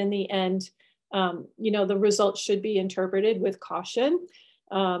families. But in the end, the results should be interpreted with caution.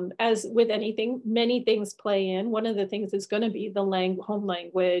 As with anything, many things play in. One of the things is going to be the home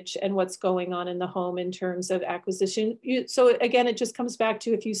language and what's going on in the home in terms of acquisition. So again, it just comes back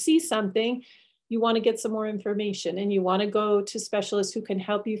to if you see something, you want to get some more information and you want to go to specialists who can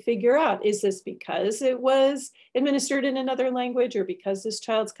help you figure out, is this because it was administered in another language or because this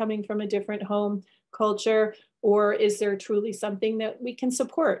child's coming from a different home culture? Or is there truly something that we can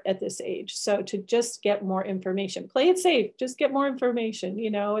support at this age? So to just get more information, play it safe, just get more information.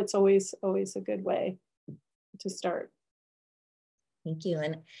 It's always a good way to start. Thank you.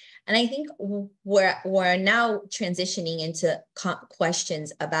 And I think we're now transitioning into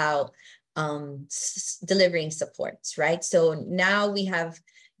questions about delivering supports, right? So now we have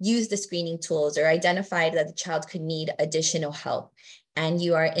used the screening tools or identified that the child could need additional help, and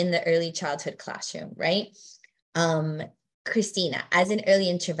you are in the early childhood classroom, right? Christina, as an early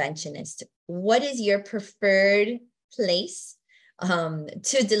interventionist, what is your preferred place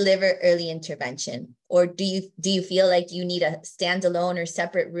to deliver early intervention? Or do you feel like you need a standalone or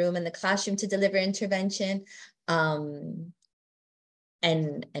separate room in the classroom to deliver intervention? And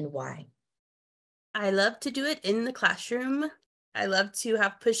why? I love to do it in the classroom. I love to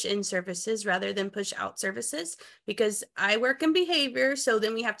have push-in services rather than push-out services because I work in behavior. So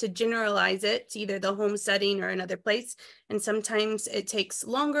then we have to generalize it to either the home setting or another place. And sometimes it takes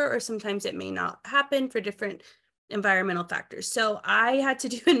longer or sometimes it may not happen for different environmental factors. So I had to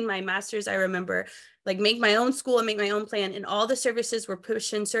do in my master's, I remember, make my own school and make my own plan, and all the services were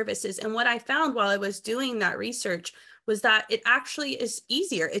push-in services. And what I found while I was doing that research was that it actually is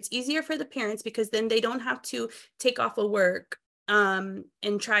easier. It's easier for the parents because then they don't have to take off of work and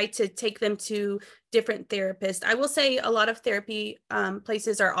try to take them to different therapists. I will say a lot of therapy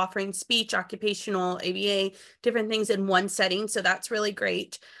places are offering speech, occupational, ABA, different things in one setting. So that's really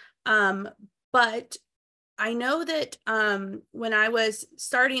great. But I know that when I was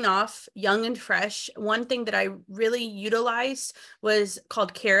starting off young and fresh, one thing that I really utilized was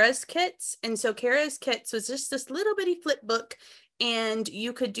called Kara's Kits. And so Kara's Kits was just this little bitty flip book, and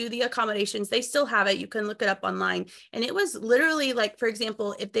you could do the accommodations. They still have it. You can look it up online. And it was literally like, for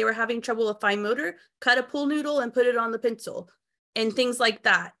example, if they were having trouble with fine motor, cut a pool noodle and put it on the pencil and things like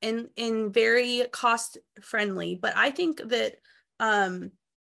that, and very cost friendly. But I think that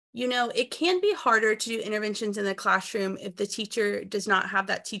you know, it can be harder to do interventions in the classroom if the teacher does not have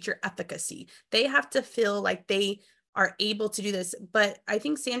that teacher efficacy. They have to feel like they are able to do this. But I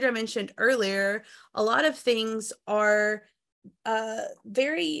think Sandra mentioned earlier, a lot of things are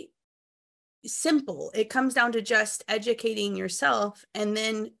very simple. It comes down to just educating yourself and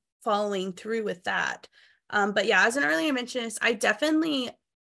then following through with that. But yeah, as an early interventionist,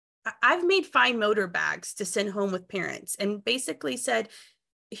 I've made fine motor bags to send home with parents and basically said,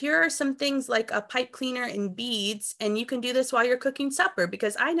 here are some things like a pipe cleaner and beads, and you can do this while you're cooking supper.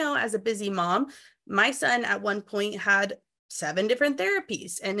 Because I know as a busy mom, my son at one point had 7 different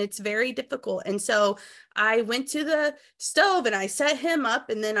therapies, and it's very difficult. And so I went to the stove and I set him up,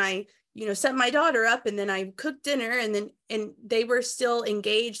 and then I, you know, set my daughter up, and then I cooked dinner, and they were still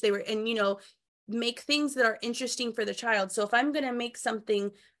engaged. They were, and, you know, make things that are interesting for the child. So if I'm going to make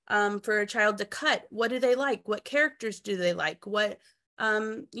something for a child to cut, what do they like? What characters do they like? What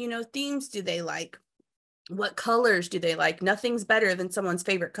you know, themes do they like? What colors do they like? Nothing's better than someone's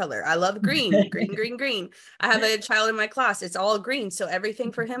favorite color. I love green, green, green, green. I have a child in my class, it's all green. So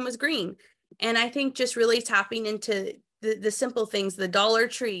everything for him was green. And I think just really tapping into the simple things, the Dollar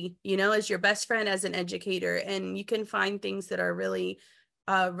Tree, you know, as your best friend as an educator, and you can find things that are really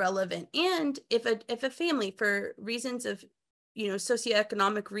relevant. And if a family, for reasons of, you know,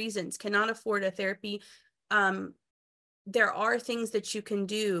 socioeconomic reasons, cannot afford a therapy, there are things that you can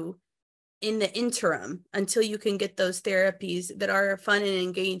do in the interim until you can get those therapies that are fun and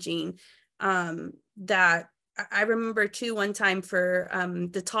engaging. That I remember too, one time for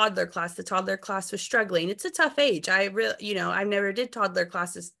the toddler class was struggling. It's a tough age. You know, I never did toddler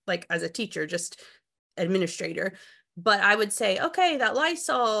classes like as a teacher, just administrator. But I would say, okay, that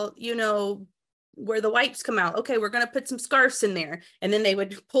Lysol, you know, where the wipes come out. Okay, we're going to put some scarves in there. And then they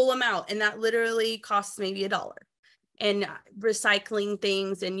would pull them out. And that literally costs maybe $1. And recycling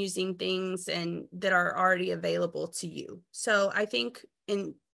things and using things and that are already available to you. So I think,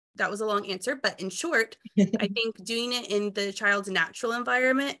 and that was a long answer, but in short, I think doing it in the child's natural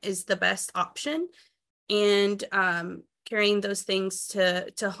environment is the best option. And carrying those things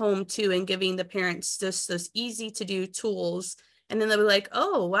to home too, and giving the parents just those easy to do tools. And then they'll be like,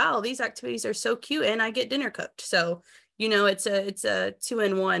 oh, wow, these activities are so cute and I get dinner cooked. So, you know, it's a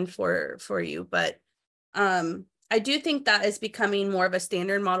 2-in-1 for you. But I do think that is becoming more of a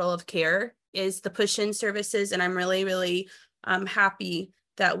standard model of care, is the push-in services. And I'm really, really happy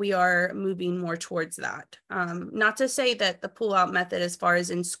that we are moving more towards that. Not to say that the pull-out method as far as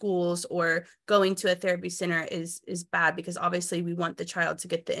in schools or going to a therapy center is bad, because obviously we want the child to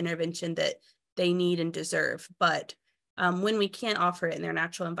get the intervention that they need and deserve. But when we can't offer it in their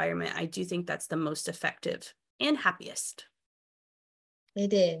natural environment, I do think that's the most effective and happiest.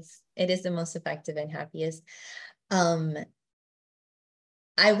 It is. It is the most effective and happiest. I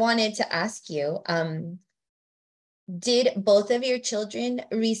wanted to ask you, did both of your children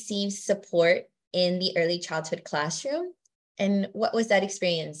receive support in the early childhood classroom? And what was that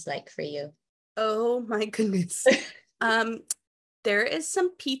experience like for you? Oh my goodness. There is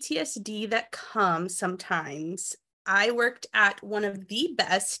some PTSD that comes sometimes. I worked at one of the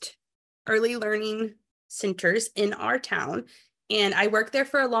best early learning centers in our town, and I worked there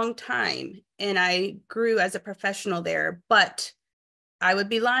for a long time, and I grew as a professional there, but I would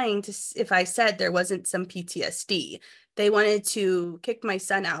be lying if I said there wasn't some PTSD. They wanted to kick my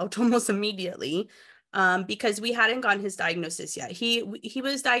son out almost immediately because we hadn't gotten his diagnosis yet. He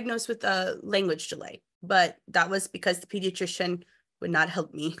was diagnosed with a language delay, but that was because the pediatrician would not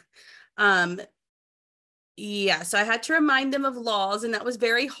help me. Yeah, so I had to remind them of laws, and that was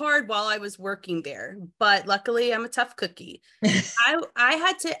very hard while I was working there. But luckily, I'm a tough cookie. I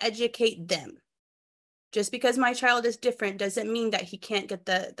had to educate them. Just because my child is different doesn't mean that he can't get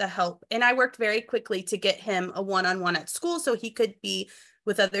the help. And I worked very quickly to get him a one-on-one at school so he could be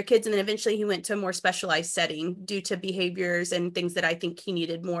with other kids. And then eventually he went to a more specialized setting due to behaviors and things that I think he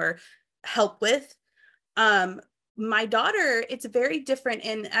needed more help with. My daughter, it's very different.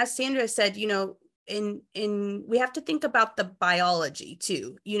 And as Sandra said, you know, we have to think about the biology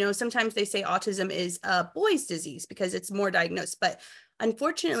too. You know, sometimes they say autism is a boy's disease because it's more diagnosed, but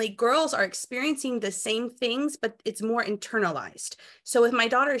unfortunately, girls are experiencing the same things, but it's more internalized. So with my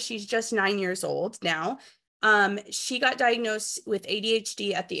daughter, she's just 9 years old now. She got diagnosed with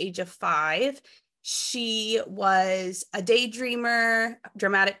ADHD at the age of 5. She was a daydreamer.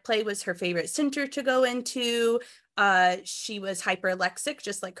 Dramatic play was her favorite center to go into. She was hyperlexic,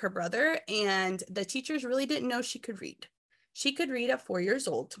 just like her brother, and the teachers really didn't know she could read. She could read at 4 years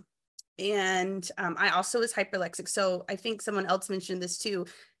old. And I also was hyperlexic. So I think someone else mentioned this too.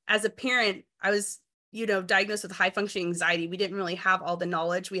 As a parent, I was, you know, diagnosed with high functioning anxiety. We didn't really have all the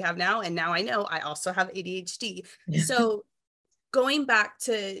knowledge we have now. And now I know I also have ADHD. Yeah. So going back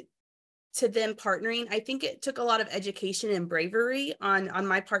to them partnering, I think it took a lot of education and bravery on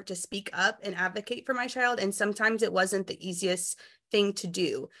my part to speak up and advocate for my child. And sometimes it wasn't the easiest thing to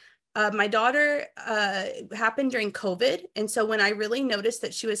do. My daughter happened during COVID. And so when I really noticed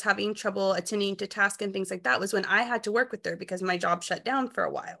that she was having trouble attending to tasks and things like that was when I had to work with her because my job shut down for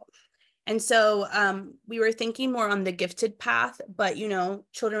a while. And so we were thinking more on the gifted path, but you know,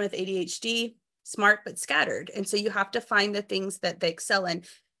 children with ADHD, smart but scattered. And so you have to find the things that they excel in.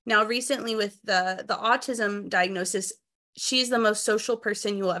 Now, recently with the autism diagnosis, she's the most social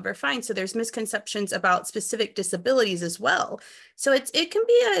person you will ever find. So there's misconceptions about specific disabilities as well. So it can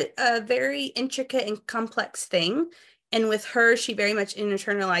be a very intricate and complex thing. And with her, she very much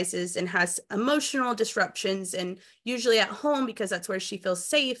internalizes and has emotional disruptions, and usually at home because that's where she feels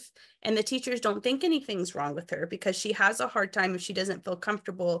safe. And the teachers don't think anything's wrong with her because she has a hard time if she doesn't feel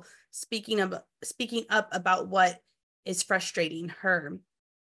comfortable speaking up about what is frustrating her.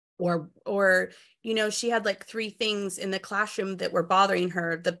 Or you know, she had like 3 things in the classroom that were bothering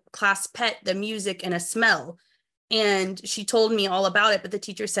her: the class pet, the music, and a smell. And she told me all about it, but the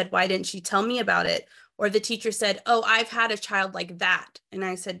teacher said, why didn't she tell me about it? Or the teacher said, oh, I've had a child like that. And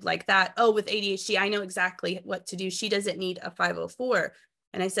I said, like that? Oh, with ADHD, I know exactly what to do. She doesn't need a 504.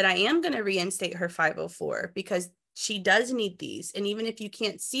 And I said, I am going to reinstate her 504 because she does need these. And even if you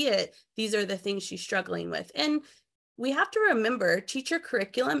can't see it, these are the things she's struggling with. And we have to remember teacher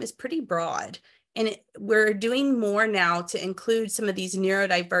curriculum is pretty broad, and we're doing more now to include some of these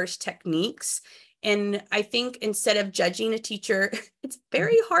neurodiverse techniques. And I think instead of judging a teacher, it's a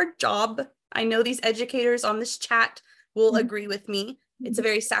very hard job. I know these educators on this chat will agree with me. It's a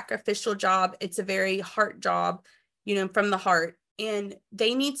very sacrificial job. It's a very heart job, you know, from the heart. And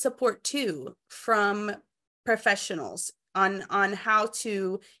they need support too from professionals on how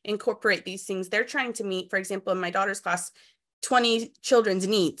to incorporate these things. They're trying to meet, for example, in my daughter's class, 20 children's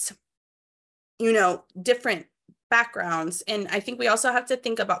needs, you know, different backgrounds. And I think we also have to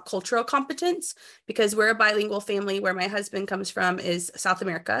think about cultural competence, because we're a bilingual family. Where my husband comes from is South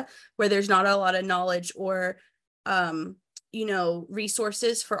America, where there's not a lot of knowledge or, you know,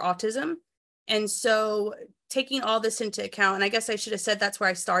 resources for autism. And so taking all this into account, and I guess I should have said that's where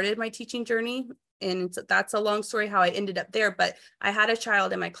I started my teaching journey. And that's a long story how I ended up there, but I had a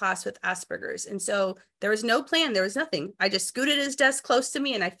child in my class with Asperger's. And so there was no plan, there was nothing. I just scooted his desk close to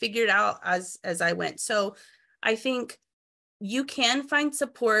me and I figured it out as I went. So I think you can find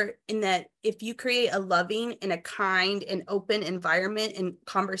support in that if you create a loving and a kind and open environment and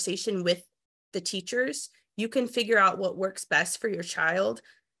conversation with the teachers, you can figure out what works best for your child.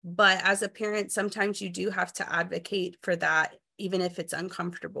 But as a parent, sometimes you do have to advocate for that, even if it's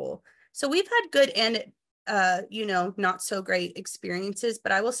uncomfortable. So we've had good and, you know, not so great experiences,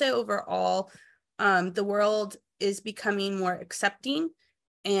 but I will say overall, the world is becoming more accepting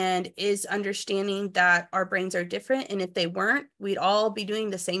and is understanding that our brains are different. And if they weren't, we'd all be doing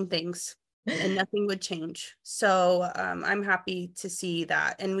the same things and nothing would change. So I'm happy to see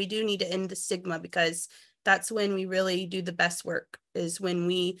that. And we do need to end the stigma, because that's when we really do the best work, is when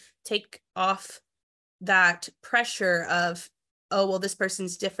we take off that pressure of, oh, well, this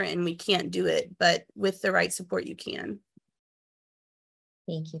person's different and we can't do it, but with the right support, you can.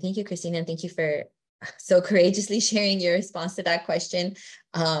 Thank you. Thank you, Christina. And thank you for so courageously sharing your response to that question.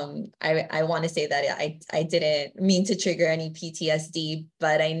 I want to say that I didn't mean to trigger any PTSD,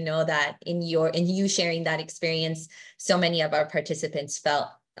 but I know that in you sharing that experience, so many of our participants felt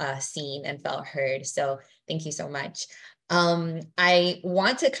seen and felt heard. So thank you so much. I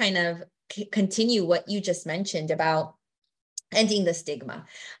want to kind of continue what you just mentioned about ending the stigma,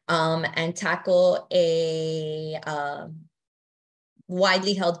 and tackle a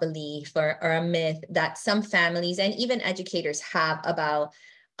widely held belief or a myth that some families and even educators have about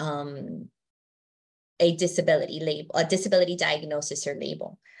a disability label, a disability diagnosis or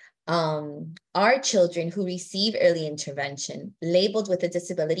label. Are children who receive early intervention labeled with a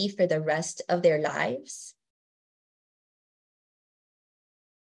disability for the rest of their lives?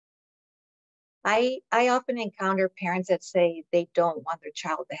 I often encounter parents that say they don't want their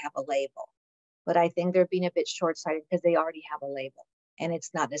child to have a label, but I think they're being a bit short-sighted because they already have a label and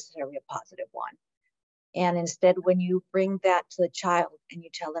it's not necessarily a positive one. And instead, when you bring that to the child and you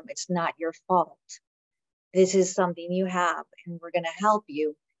tell them it's not your fault, this is something you have and we're going to help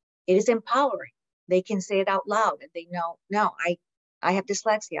you, it is empowering. They can say it out loud and they know, no, I have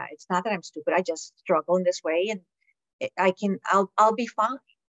dyslexia. It's not that I'm stupid. I just struggle in this way and I'll be fine.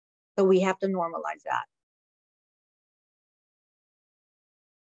 So we have to normalize that.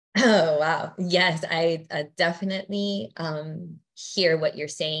 Oh, wow. Yes, I definitely hear what you're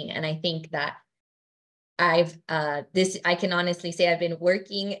saying. And I think that I can honestly say I've been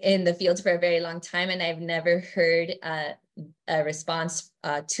working in the field for a very long time, and I've never heard a response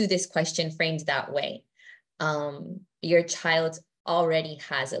to this question framed that way. Your child already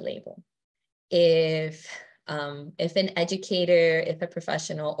has a label. If an educator, if a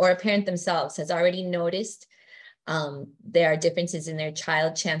professional, or a parent themselves has already noticed there are differences in their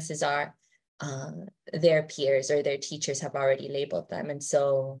child, chances are their peers or their teachers have already labeled them. And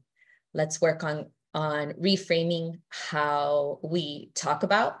so let's work on reframing how we talk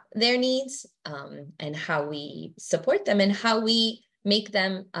about their needs and how we support them and how we make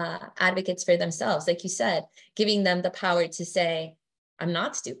them advocates for themselves. Like you said, giving them the power to say, I'm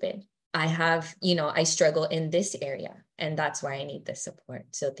not stupid. I have, I struggle in this area and that's why I need the support.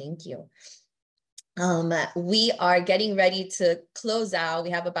 So thank you. We are getting ready to close out. We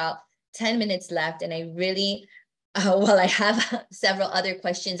have about 10 minutes left and I really, well, I have several other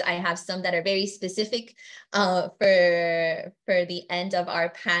questions. I have some that are very specific for the end of our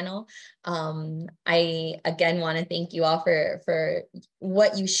panel. I again want to thank you all for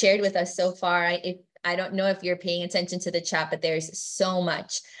what you shared with us so far. I don't know if you're paying attention to the chat, but there's so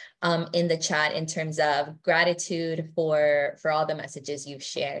much in the chat in terms of gratitude for all the messages you've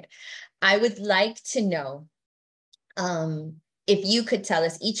shared. I would like to know if you could tell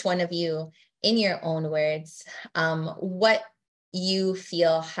us, each one of you, in your own words, what you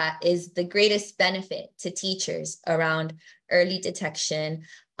feel is the greatest benefit to teachers around early detection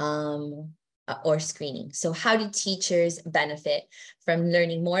or screening. So how do teachers benefit from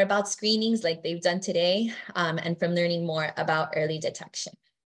learning more about screenings like they've done today and from learning more about early detection?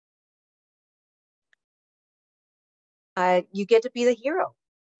 You get to be the hero.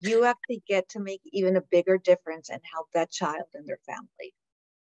 You actually get to make even a bigger difference and help that child and their family.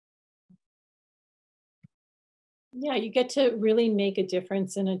 Yeah, you get to really make a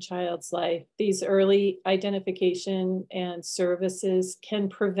difference in a child's life. These early identification and services can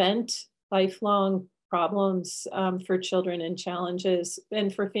prevent lifelong problems for children and challenges,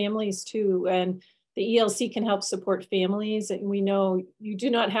 and for families too. And the ELC can help support families. And we know you do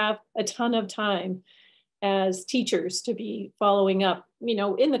not have a ton of time as teachers to be following up,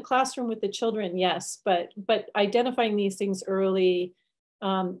 in the classroom with the children, yes, but identifying these things early,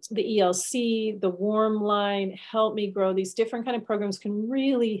 the ELC, the Warm Line, Help Me Grow, these different kind of programs can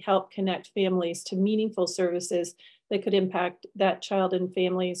really help connect families to meaningful services that could impact that child and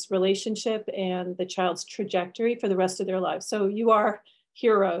family's relationship and the child's trajectory for the rest of their lives. So you are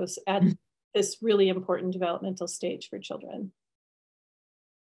heroes at this really important developmental stage for children.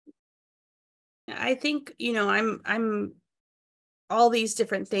 I think, I'm all these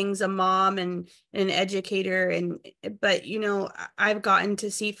different things, a mom and an educator, but I've gotten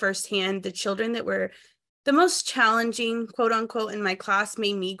to see firsthand the children that were the most challenging, quote unquote, in my class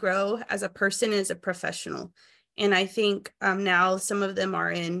made me grow as a person, as a professional. And I think now some of them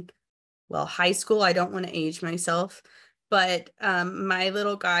are in, high school. I don't want to age myself, but my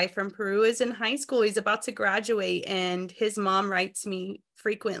little guy from Peru is in high school. He's about to graduate, and his mom writes me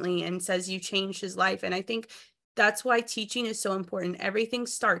frequently and says, you changed his life. And I think that's why teaching is so important. Everything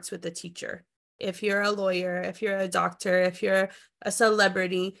starts with the teacher. If you're a lawyer, if you're a doctor, if you're a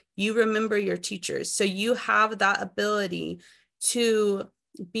celebrity, you remember your teachers. So you have that ability to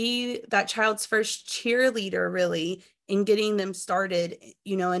be that child's first cheerleader, really, in getting them started,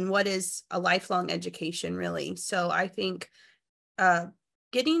 in what is a lifelong education, really. So I think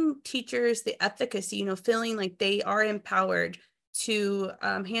getting teachers the efficacy, feeling like they are empowered to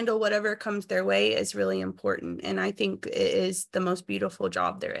handle whatever comes their way is really important. And I think it is the most beautiful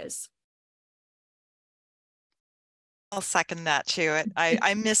job there is. I'll second that too.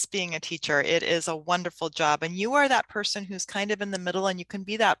 I miss being a teacher. It is a wonderful job. And you are that person who's kind of in the middle, and you can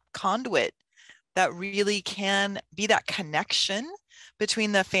be that conduit that really can be that connection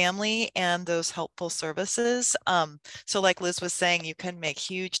between the family and those helpful services. So like Liz was saying, you can make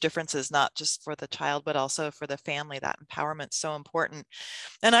huge differences, not just for the child, but also for the family. That empowerment's so important.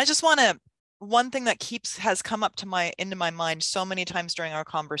 And I just want to, one thing that has come up into my mind so many times during our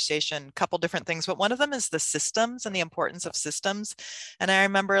conversation, a couple different things, but one of them is the systems and the importance of systems. And I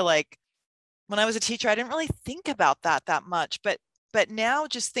remember, like, when I was a teacher, I didn't really think about that much, but now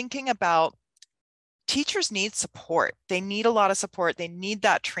just thinking about, teachers need support. They need a lot of support. They need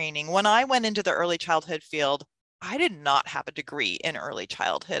that training. When I went into the early childhood field, I did not have a degree in early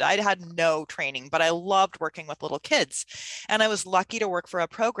childhood. I had no training, but I loved working with little kids. And I was lucky to work for a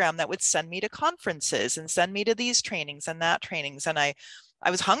program that would send me to conferences and send me to these trainings and that trainings. And I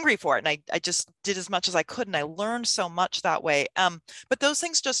was hungry for it. And I just did as much as I could. And I learned so much that way. But those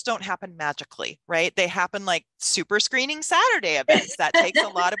things just don't happen magically, right? They happen like super screening Saturday events. That takes a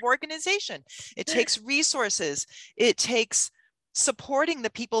lot of organization. It takes resources. It takes supporting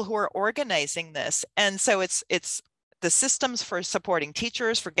the people who are organizing this. And so it's the systems for supporting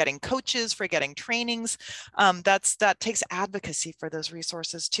teachers, for getting coaches, for getting trainings. That takes advocacy for those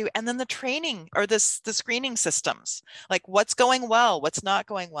resources too. And then the training, or the screening systems, like what's going well, what's not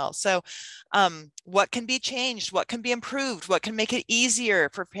going well. So what can be changed, what can be improved, what can make it easier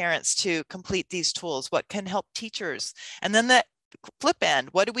for parents to complete these tools, what can help teachers. And then the flip end,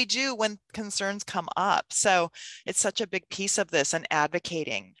 what do we do when concerns come up? So it's such a big piece of this, and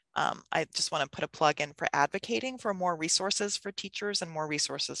advocating. I just want to put a plug in for advocating for more resources for teachers and more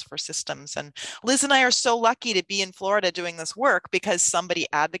resources for systems. And Liz and I are so lucky to be in Florida doing this work because somebody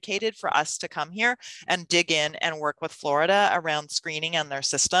advocated for us to come here and dig in and work with Florida around screening and their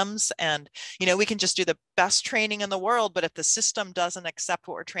systems. And, you know, we can just do the best training in the world, but if the system doesn't accept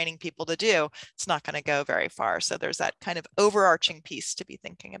what we're training people to do, it's not going to go very far. So there's that kind of overarching piece to be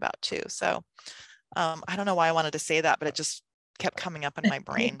thinking about too. So I don't know why I wanted to say that, but it just kept coming up in my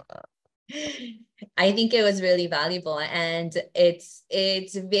brain. I think it was really valuable, and it's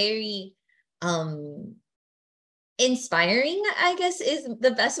very inspiring, I guess, is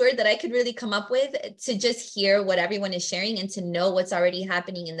the best word that I could really come up with, to just hear what everyone is sharing and to know what's already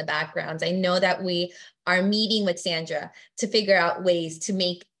happening in the background. I know that we are meeting with Sandra to figure out ways to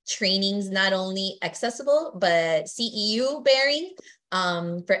make trainings not only accessible, but CEU bearing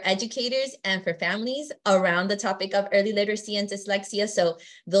for educators and for families around the topic of early literacy and dyslexia. So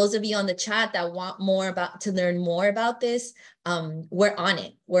those of you on the chat that want to learn more about this, we're on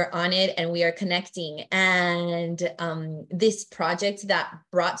it and we are connecting. And this project that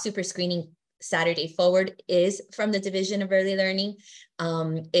brought Super Screening Saturday forward is from the Division of Early Learning.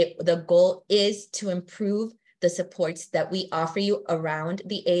 The goal is to improve the supports that we offer you around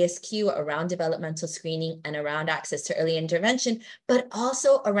the ASQ, around developmental screening, and around access to early intervention, but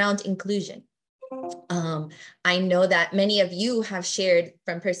also around inclusion. I know that many of you have shared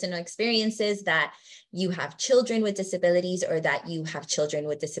from personal experiences that you have children with disabilities, or that you have children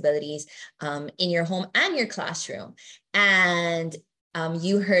with disabilities in your home and your classroom. And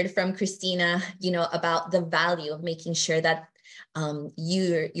you heard from Christina, about the value of making sure that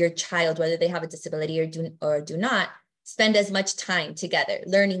your child, whether they have a disability or do not, spend as much time together,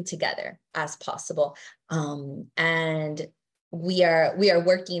 learning together as possible. And we are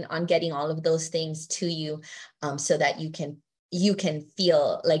working on getting all of those things to you, so that you can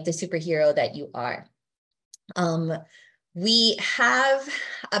feel like the superhero that you are. We have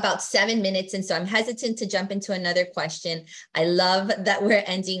about 7 minutes, and so I'm hesitant to jump into another question. I love that we're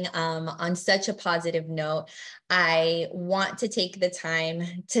ending on such a positive note. I want to take the time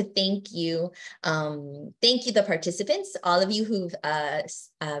to thank you. Thank you, the participants, all of you who've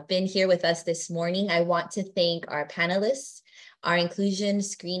been here with us this morning. I want to thank our panelists, our inclusion,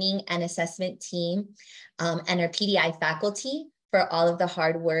 screening, and assessment team, and our PDI faculty for all of the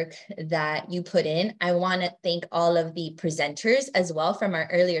hard work that you put in. I want to thank all of the presenters as well from our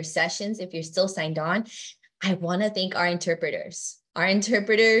earlier sessions. If you're still signed on, I want to thank our interpreters. Our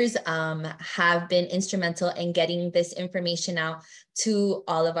interpreters have been instrumental in getting this information out to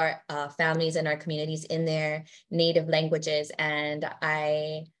all of our families and our communities in their native languages. And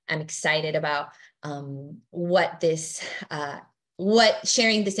I am excited about what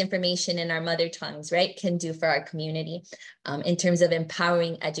sharing this information in our mother tongues, right, can do for our community in terms of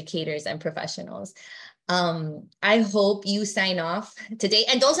empowering educators and professionals. I hope you sign off today,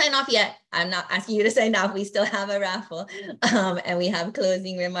 and don't sign off yet. I'm not asking you to sign off. We still have a raffle and we have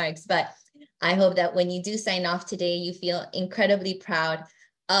closing remarks, but I hope that when you do sign off today, you feel incredibly proud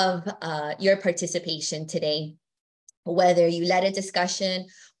of your participation today, whether you led a discussion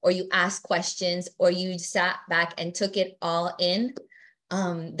or you asked questions or you sat back and took it all in.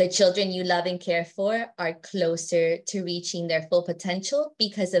 The children you love and care for are closer to reaching their full potential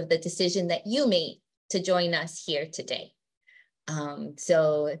because of the decision that you made to join us here today.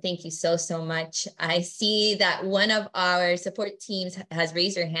 So thank you so much. I see that one of our support teams has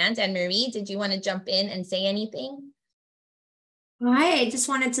raised her hand. And Marie, did you want to jump in and say anything? Hi, I just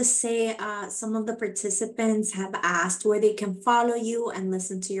wanted to say some of the participants have asked where they can follow you and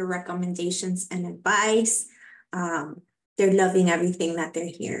listen to your recommendations and advice. They're loving everything that they're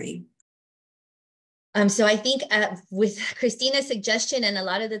hearing. So I think with Christina's suggestion and a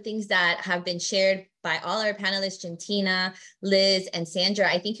lot of the things that have been shared by all our panelists, Gentina, Liz, and Sandra,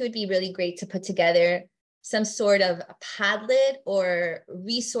 I think it would be really great to put together some sort of Padlet or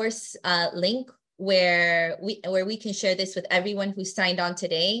resource link where we can share this with everyone who signed on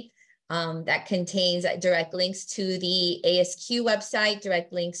today. That contains direct links to the ASQ website,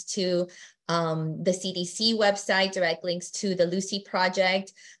 direct links to the CDC website, direct links to the Lucy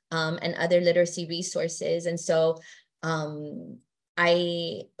Project, and other literacy resources. And so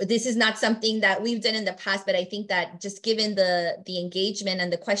this is not something that we've done in the past, but I think that just given the engagement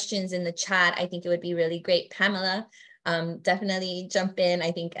and the questions in the chat, I think it would be really great. Pamela, definitely jump in.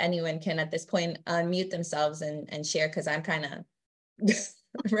 I think anyone can at this point unmute themselves and share, because I'm kind of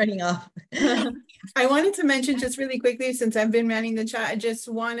running off. I wanted to mention just really quickly, since I've been manning the chat, I just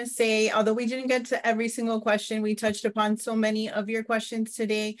want to say, although we didn't get to every single question, we touched upon so many of your questions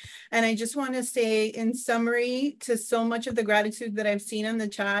today. And I just want to say in summary to so much of the gratitude that I've seen in the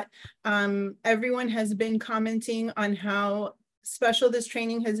chat, everyone has been commenting on how special this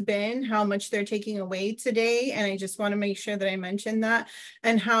training has been, how much they're taking away today. And I just want to make sure that I mention that,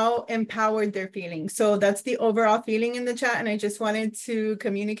 and how empowered they're feeling. So that's the overall feeling in the chat. And I just wanted to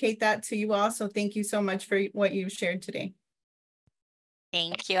communicate that to you all. So thank you so much for what you've shared today.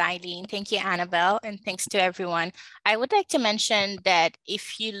 Thank you, Eileen. Thank you, Annabelle. And thanks to everyone. I would like to mention that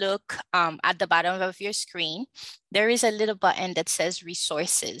if you look at the bottom of your screen, there is a little button that says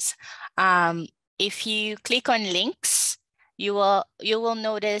resources. If you click on links, you will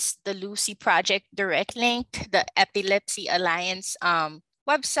notice the Lucy Project direct link, the Epilepsy Alliance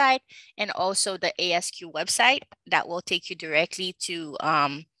website, and also the ASQ website that will take you directly to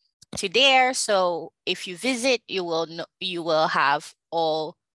there. So if you visit, you will have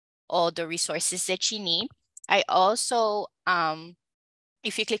all the resources that you need. I also,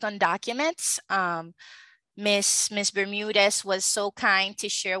 if you click on documents, Miss Bermudez was so kind to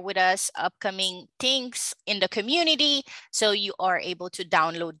share with us upcoming things in the community, so you are able to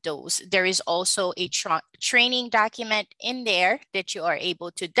download those. There is also a training document in there that you are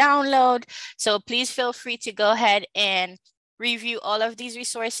able to download. So please feel free to go ahead and review all of these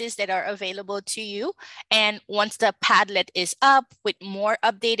resources that are available to you. And once the Padlet is up with more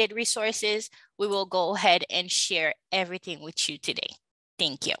updated resources, we will go ahead and share everything with you today.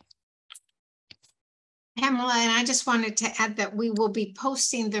 Thank you. Pamela, and I just wanted to add that we will be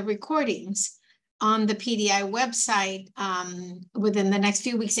posting the recordings on the PDI website within the next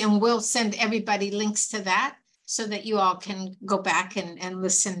few weeks, and we'll send everybody links to that so that you all can go back and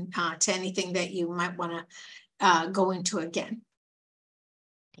listen to anything that you might want to go into again.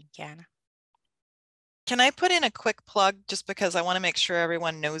 Thank you, Anna. Can I put in a quick plug, just because I want to make sure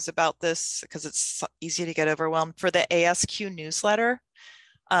everyone knows about this, because it's easy to get overwhelmed, for the ASQ newsletter?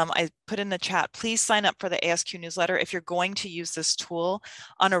 I put in the chat, please sign up for the ASQ newsletter. If you're going to use this tool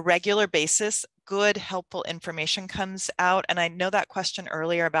on a regular basis, good, helpful information comes out. And I know that question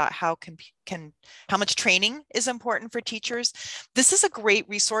earlier about how much training is important for teachers. This is a great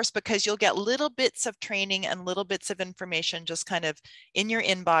resource because you'll get little bits of training and little bits of information just kind of in your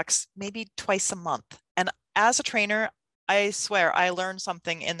inbox, maybe twice a month. And as a trainer, I swear I learn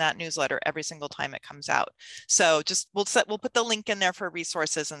something in that newsletter every single time it comes out. So just we'll put the link in there for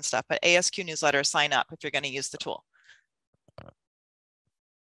resources and stuff, but ASQ newsletter, sign up if you're going to use the tool.